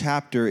 this whole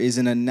chapter, is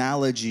an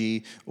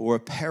analogy or a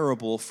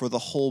parable for the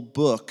whole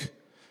book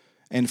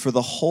and for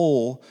the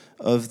whole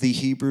of the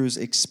Hebrews'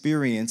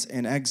 experience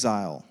in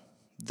exile.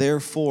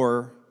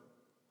 Therefore,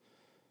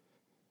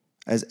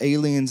 as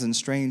aliens and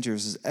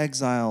strangers, as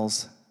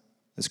exiles,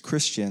 as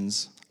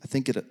Christians, I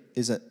think it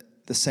is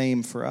the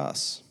same for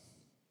us.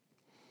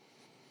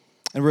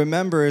 And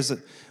remember,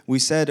 as we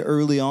said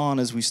early on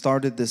as we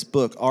started this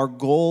book, our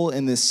goal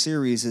in this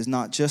series is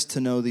not just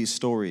to know these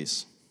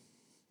stories.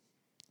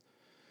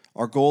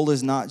 Our goal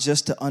is not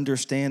just to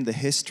understand the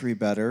history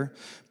better,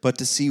 but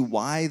to see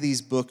why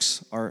this book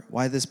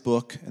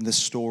and this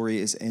story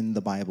is in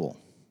the Bible.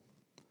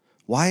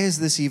 Why is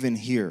this even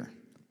here?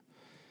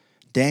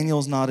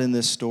 Daniel's not in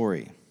this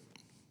story.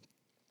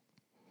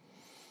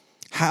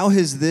 How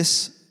has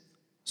this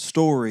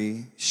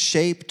story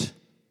shaped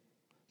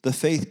the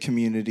faith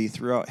community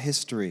throughout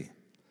history?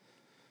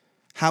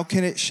 How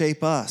can it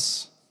shape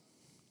us?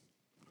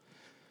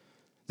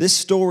 This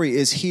story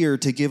is here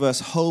to give us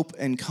hope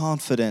and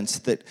confidence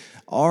that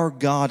our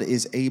God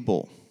is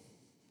able.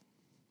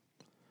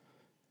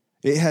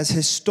 It has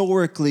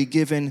historically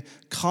given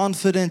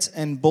confidence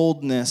and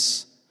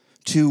boldness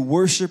to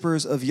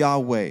worshipers of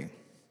Yahweh.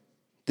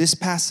 This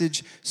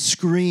passage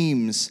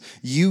screams,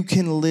 you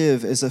can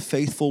live as a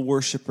faithful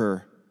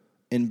worshiper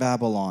in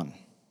Babylon.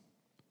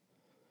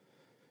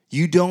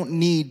 You don't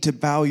need to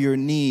bow your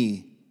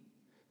knee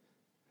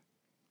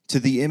to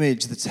the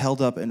image that's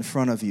held up in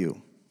front of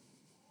you.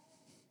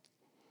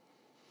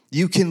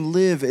 You can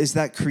live as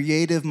that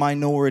creative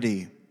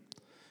minority,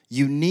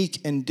 unique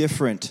and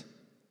different,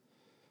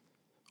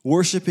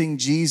 worshiping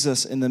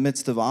Jesus in the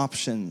midst of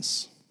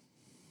options.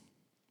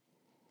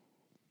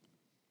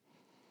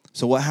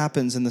 So what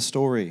happens in the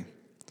story?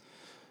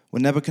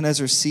 When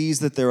Nebuchadnezzar sees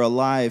that they're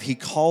alive, he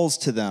calls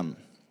to them.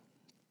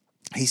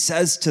 He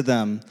says to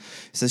them,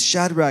 he says,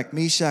 Shadrach,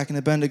 Meshach, and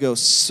Abednego,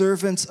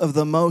 servants of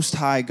the Most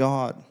High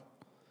God,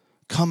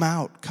 come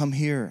out, come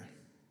here.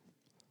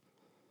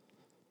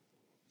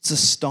 It's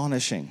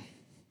astonishing.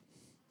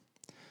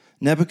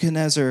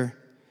 Nebuchadnezzar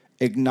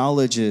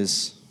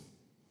acknowledges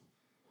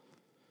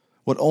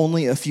what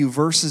only a few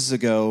verses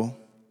ago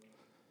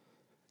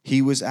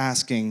he was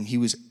asking, he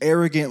was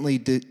arrogantly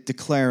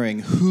declaring,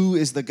 who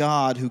is the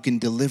God who can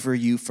deliver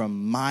you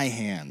from my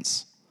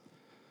hands?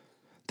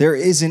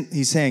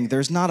 He's saying,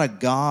 there's not a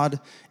God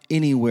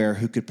anywhere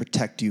who could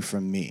protect you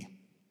from me.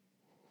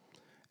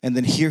 And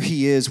then here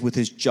he is with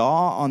his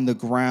jaw on the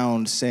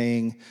ground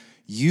saying,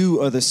 you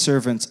are the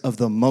servants of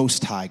the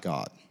Most High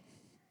God.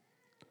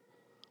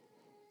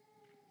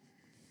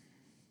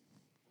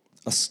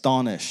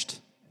 Astonished.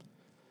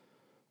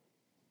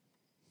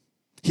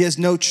 He has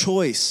no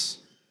choice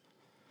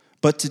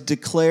but to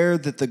declare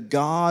that the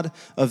God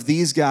of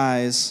these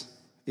guys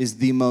is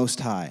the Most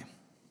High.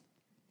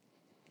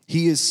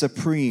 He is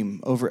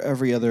supreme over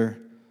every other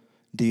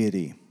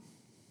deity.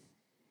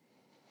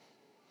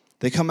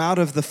 They come out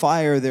of the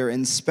fire, they're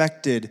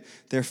inspected,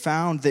 they're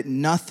found that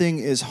nothing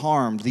is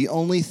harmed. The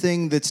only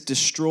thing that's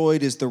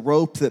destroyed is the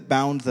rope that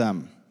bound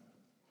them.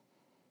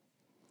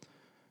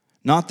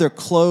 Not their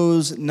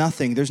clothes,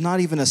 nothing. There's not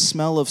even a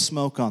smell of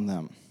smoke on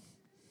them.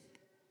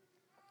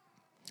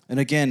 And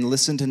again,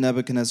 listen to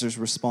Nebuchadnezzar's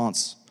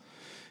response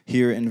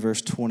here in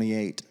verse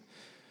 28.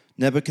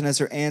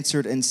 Nebuchadnezzar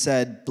answered and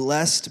said,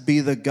 blessed be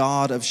the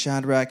God of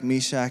Shadrach,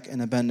 Meshach,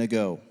 and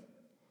Abednego,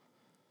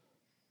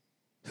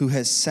 who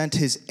has sent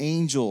his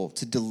angel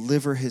to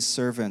deliver his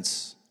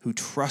servants who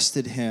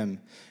trusted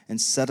him and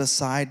set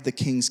aside the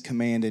king's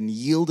command and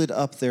yielded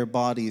up their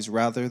bodies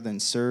rather than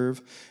serve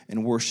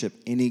and worship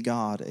any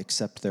god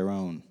except their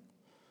own.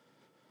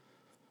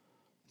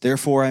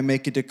 Therefore, I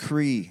make a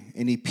decree,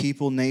 any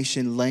people,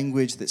 nation,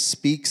 language that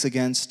speaks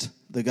against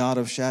the God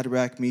of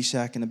Shadrach,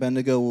 Meshach, and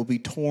Abednego will be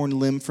torn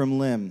limb from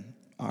limb.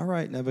 All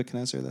right,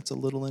 Nebuchadnezzar, that's a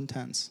little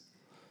intense.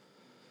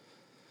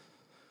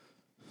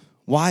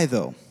 Why,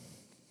 though?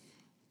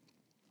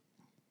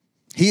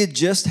 He had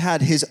just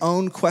had his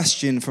own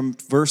question from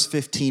verse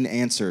 15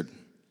 answered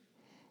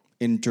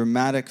in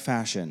dramatic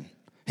fashion.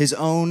 His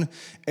own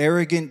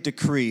arrogant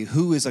decree,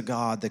 who is a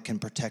God that can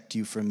protect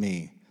you from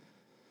me?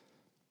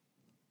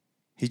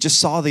 He just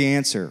saw the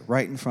answer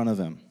right in front of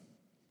him.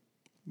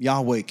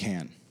 Yahweh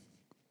can.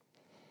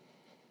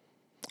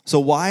 So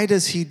why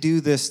does he do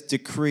this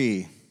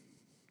decree?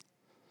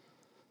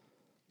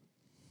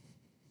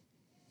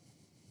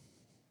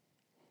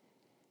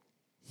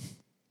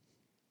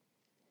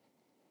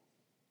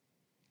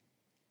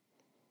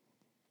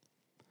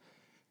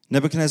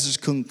 Nebuchadnezzar's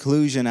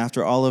conclusion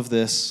after all of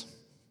this,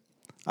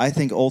 I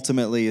think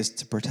ultimately is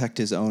to protect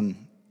his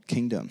own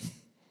kingdom.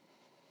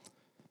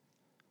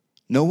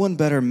 No one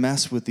better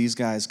mess with these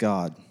guys'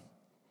 God.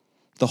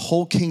 The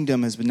whole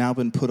kingdom has now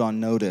been put on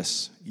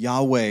notice.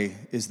 Yahweh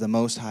is the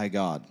Most High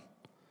God.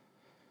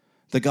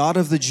 The God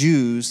of the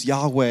Jews,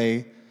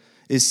 Yahweh,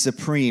 is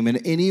supreme,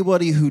 and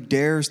anybody who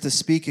dares to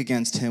speak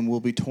against him will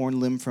be torn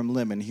limb from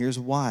limb. And here's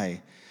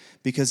why.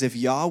 Because if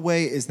Yahweh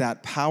is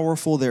that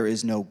powerful, there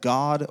is no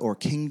God or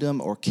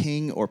kingdom or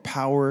king or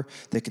power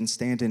that can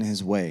stand in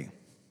his way.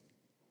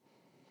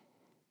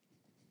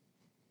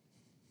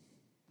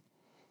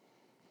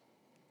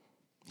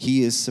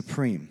 He is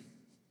supreme.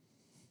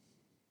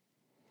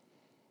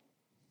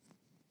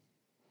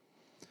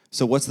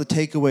 So what's the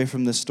takeaway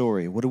from this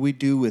story? What do we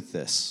do with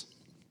this?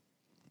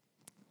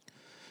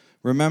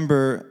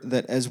 Remember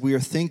that as we are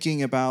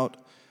thinking about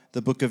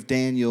the book of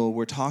Daniel,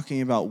 we're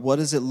talking about what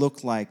does it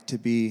look like to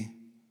be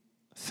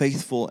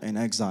faithful in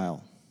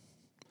exile.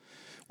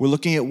 We're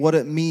looking at what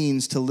it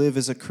means to live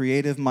as a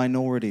creative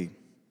minority.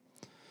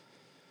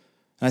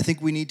 And I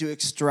think we need to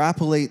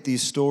extrapolate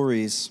these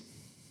stories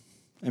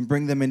and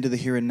bring them into the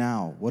here and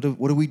now. What do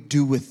we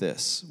do with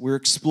this? We're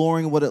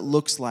exploring what it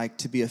looks like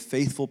to be a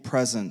faithful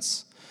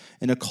presence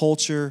in a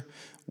culture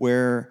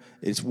where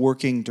it's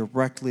working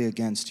directly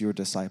against your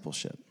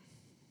discipleship.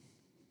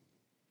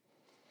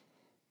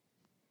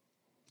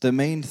 The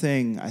main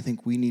thing I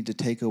think we need to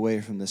take away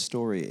from this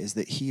story is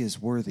that he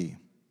is worthy.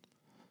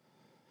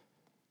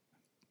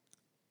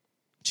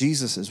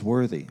 Jesus is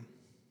worthy.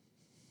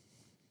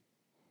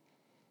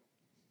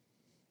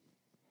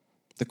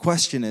 The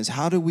question is,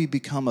 how do we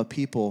become a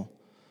people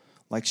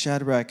like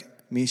Shadrach,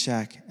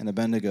 Meshach, and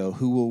Abednego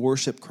who will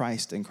worship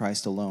Christ and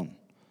Christ alone?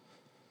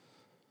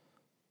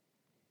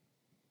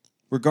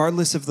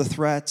 Regardless of the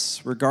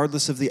threats,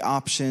 regardless of the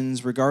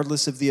options,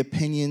 regardless of the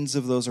opinions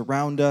of those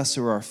around us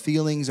or our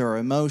feelings or our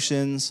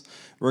emotions,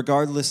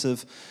 regardless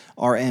of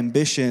our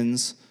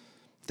ambitions,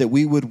 that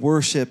we would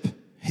worship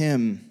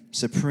him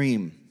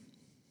supreme.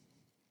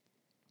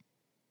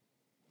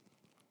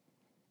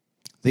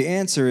 The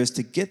answer is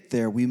to get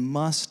there, we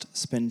must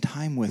spend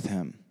time with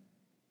him.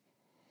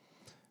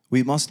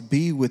 We must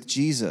be with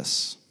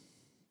Jesus.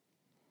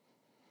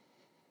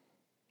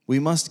 We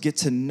must get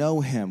to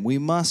know him. We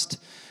must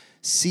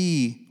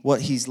see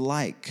what he's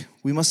like.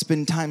 We must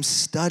spend time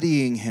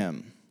studying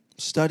him,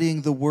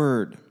 studying the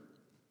word,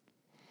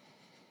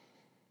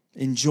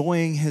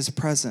 enjoying his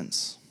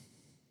presence,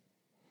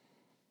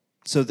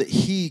 so that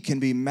he can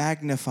be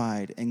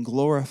magnified and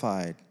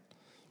glorified.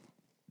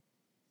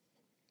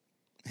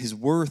 His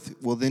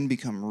worth will then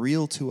become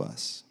real to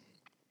us.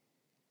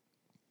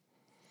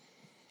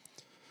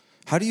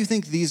 How do you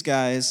think these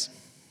guys,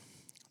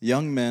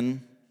 young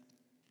men,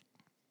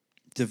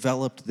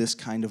 developed this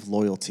kind of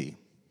loyalty,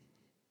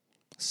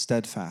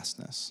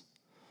 steadfastness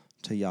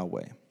to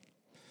Yahweh?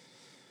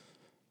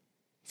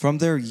 From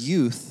their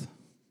youth,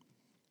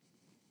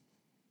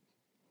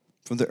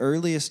 from the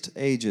earliest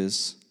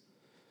ages,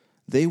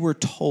 they were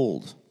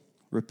told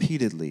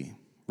repeatedly,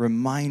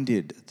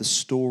 reminded the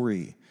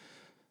story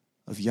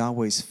of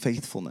Yahweh's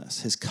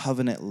faithfulness, his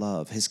covenant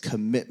love, his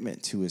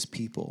commitment to his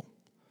people.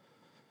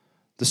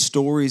 The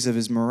stories of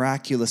his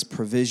miraculous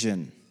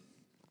provision,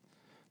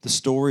 the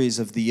stories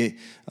of the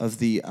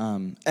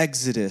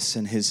Exodus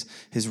and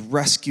his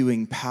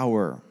rescuing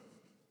power.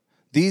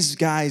 These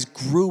guys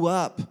grew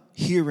up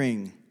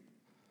hearing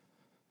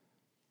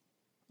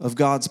of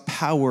God's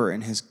power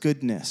and his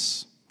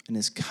goodness and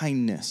his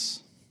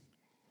kindness.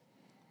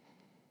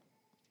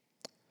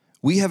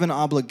 We have an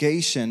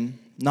obligation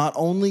not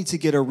only to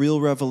get a real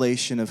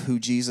revelation of who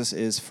Jesus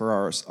is for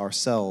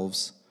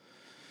ourselves,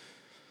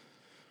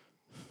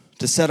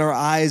 to set our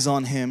eyes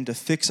on him, to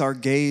fix our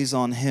gaze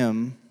on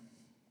him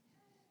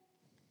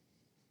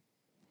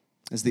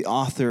as the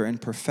author and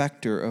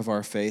perfecter of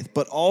our faith,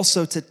 but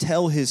also to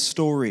tell his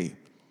story,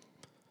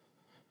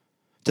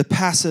 to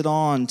pass it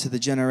on to the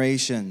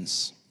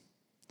generations.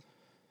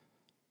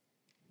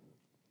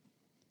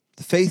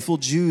 The faithful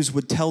Jews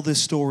would tell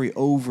this story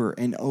over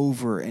and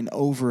over and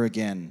over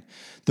again.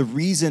 The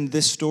reason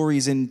this story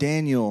is in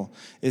Daniel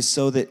is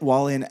so that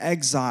while in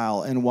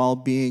exile and while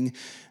being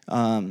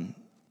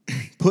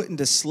put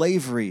into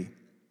slavery,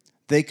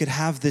 they could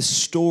have this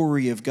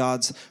story of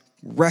God's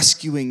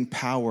rescuing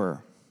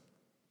power.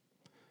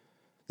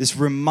 This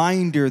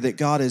reminder that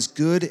God is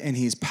good and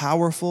he's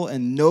powerful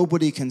and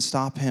nobody can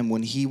stop him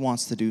when he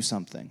wants to do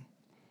something.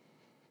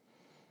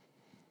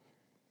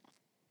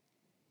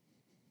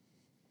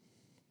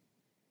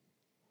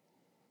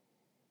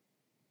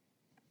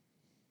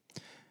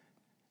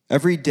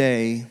 Every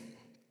day,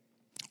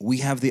 we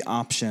have the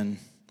option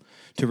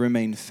to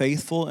remain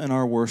faithful in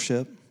our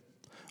worship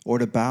or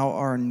to bow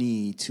our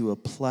knee to a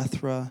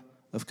plethora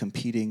of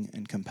competing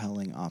and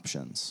compelling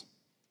options.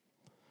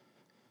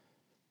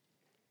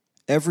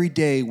 Every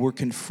day, we're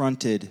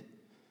confronted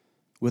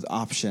with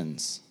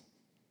options.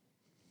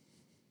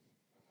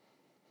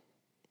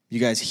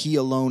 You guys, he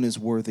alone is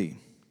worthy.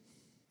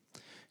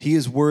 He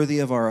is worthy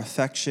of our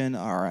affection,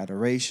 our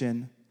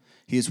adoration.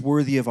 He is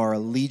worthy of our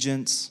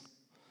allegiance.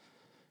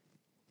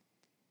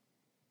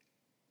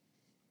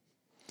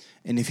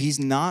 And if he's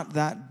not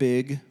that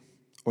big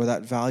or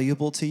that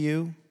valuable to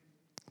you,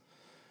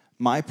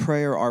 my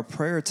prayer, our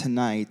prayer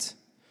tonight,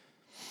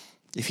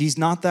 if he's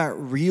not that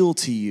real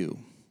to you,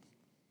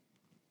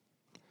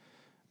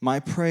 my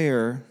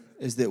prayer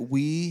is that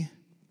we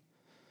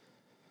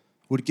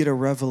would get a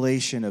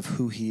revelation of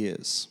who he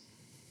is.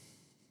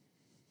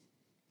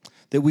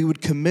 That we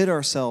would commit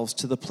ourselves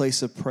to the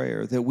place of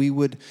prayer. That we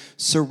would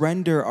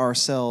surrender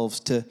ourselves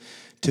to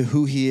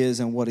who he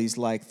is and what he's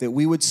like. That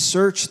we would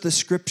search the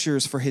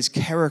scriptures for his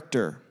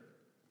character,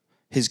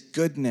 his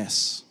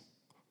goodness.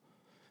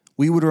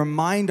 We would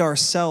remind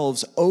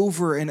ourselves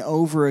over and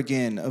over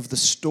again of the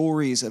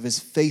stories of his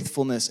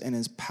faithfulness and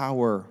his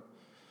power,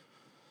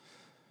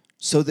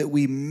 so that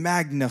we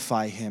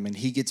magnify him and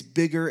he gets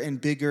bigger and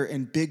bigger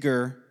and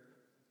bigger,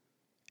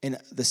 and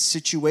the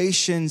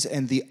situations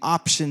and the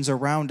options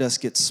around us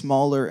get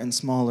smaller and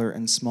smaller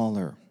and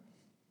smaller.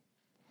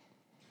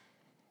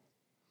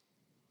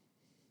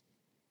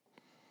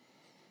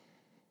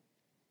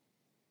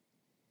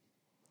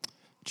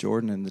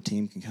 Jordan and the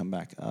team can come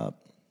back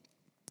up.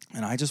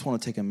 And I just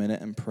want to take a minute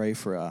and pray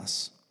for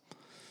us.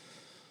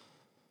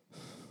 I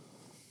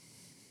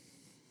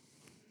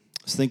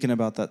was thinking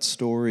about that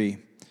story.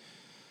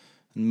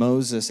 And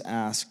Moses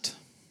asked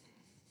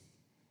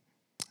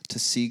to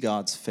see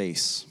God's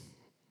face.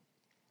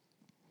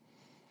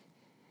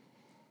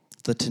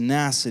 The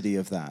tenacity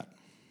of that.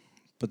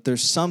 But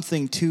there's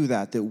something to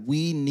that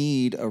we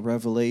need a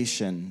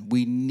revelation.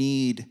 We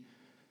need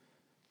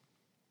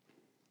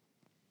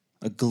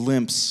a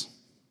glimpse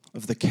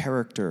of the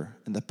character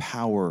and the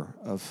power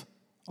of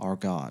our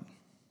God.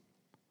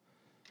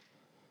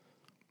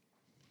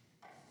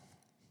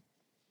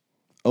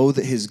 Oh,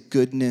 that his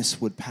goodness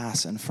would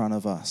pass in front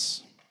of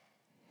us.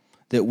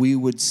 That we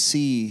would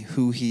see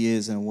who he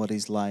is and what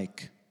he's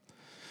like.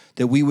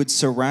 That we would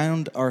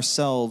surround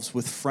ourselves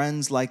with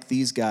friends like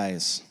these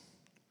guys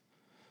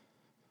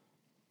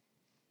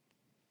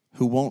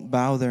who won't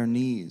bow their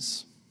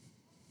knees.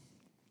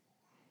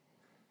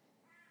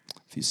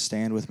 If you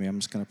stand with me, I'm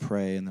just going to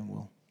pray and then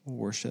we'll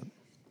worship.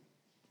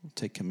 We'll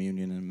take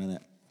communion in a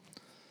minute.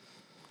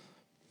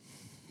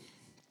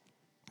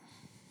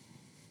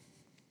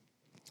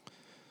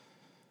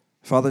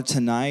 Father,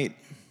 tonight,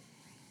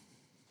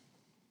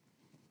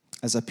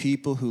 as a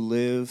people who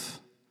live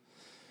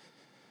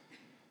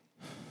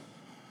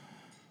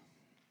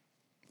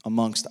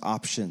amongst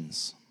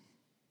options,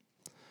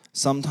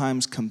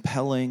 sometimes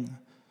compelling,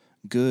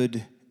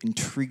 good,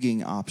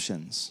 intriguing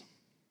options,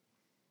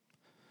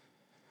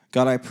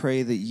 God, I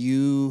pray that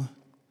you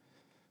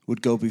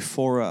would go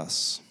before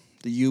us,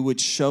 that you would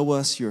show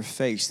us your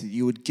face, that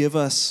you would give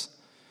us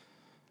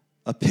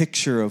a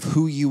picture of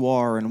who you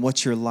are and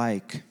what you're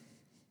like,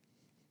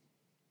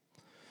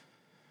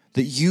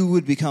 that you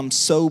would become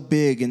so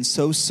big and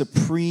so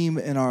supreme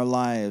in our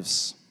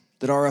lives,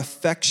 that our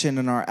affection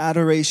and our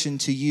adoration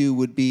to you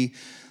would be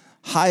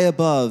high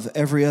above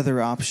every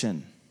other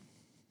option,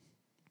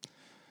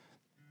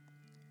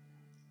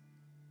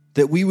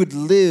 that we would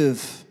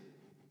live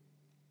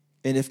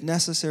and, if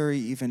necessary,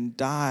 even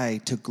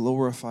die to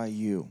glorify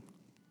you.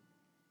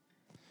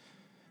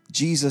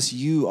 Jesus,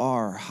 you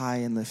are high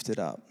and lifted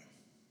up.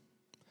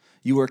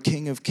 You are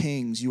King of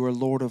kings. You are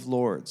Lord of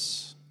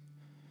lords.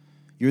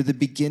 You're the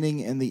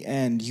beginning and the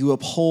end. You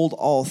uphold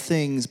all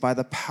things by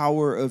the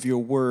power of your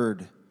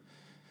word.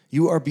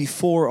 You are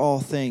before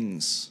all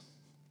things.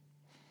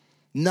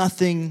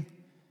 Nothing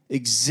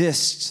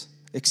exists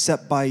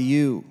except by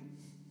you.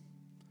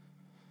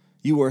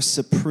 You are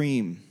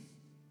supreme.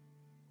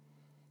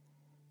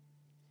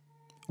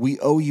 We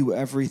owe you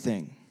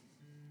everything.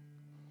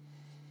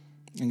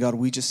 And God,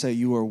 we just say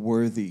you are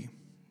worthy.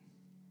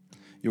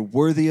 You're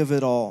worthy of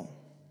it all.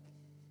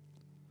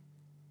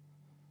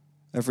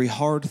 Every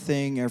hard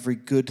thing, every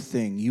good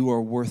thing, you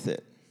are worth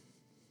it.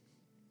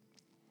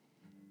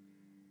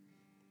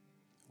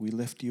 We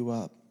lift you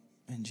up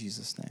in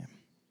Jesus' name.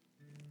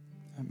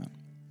 Amen.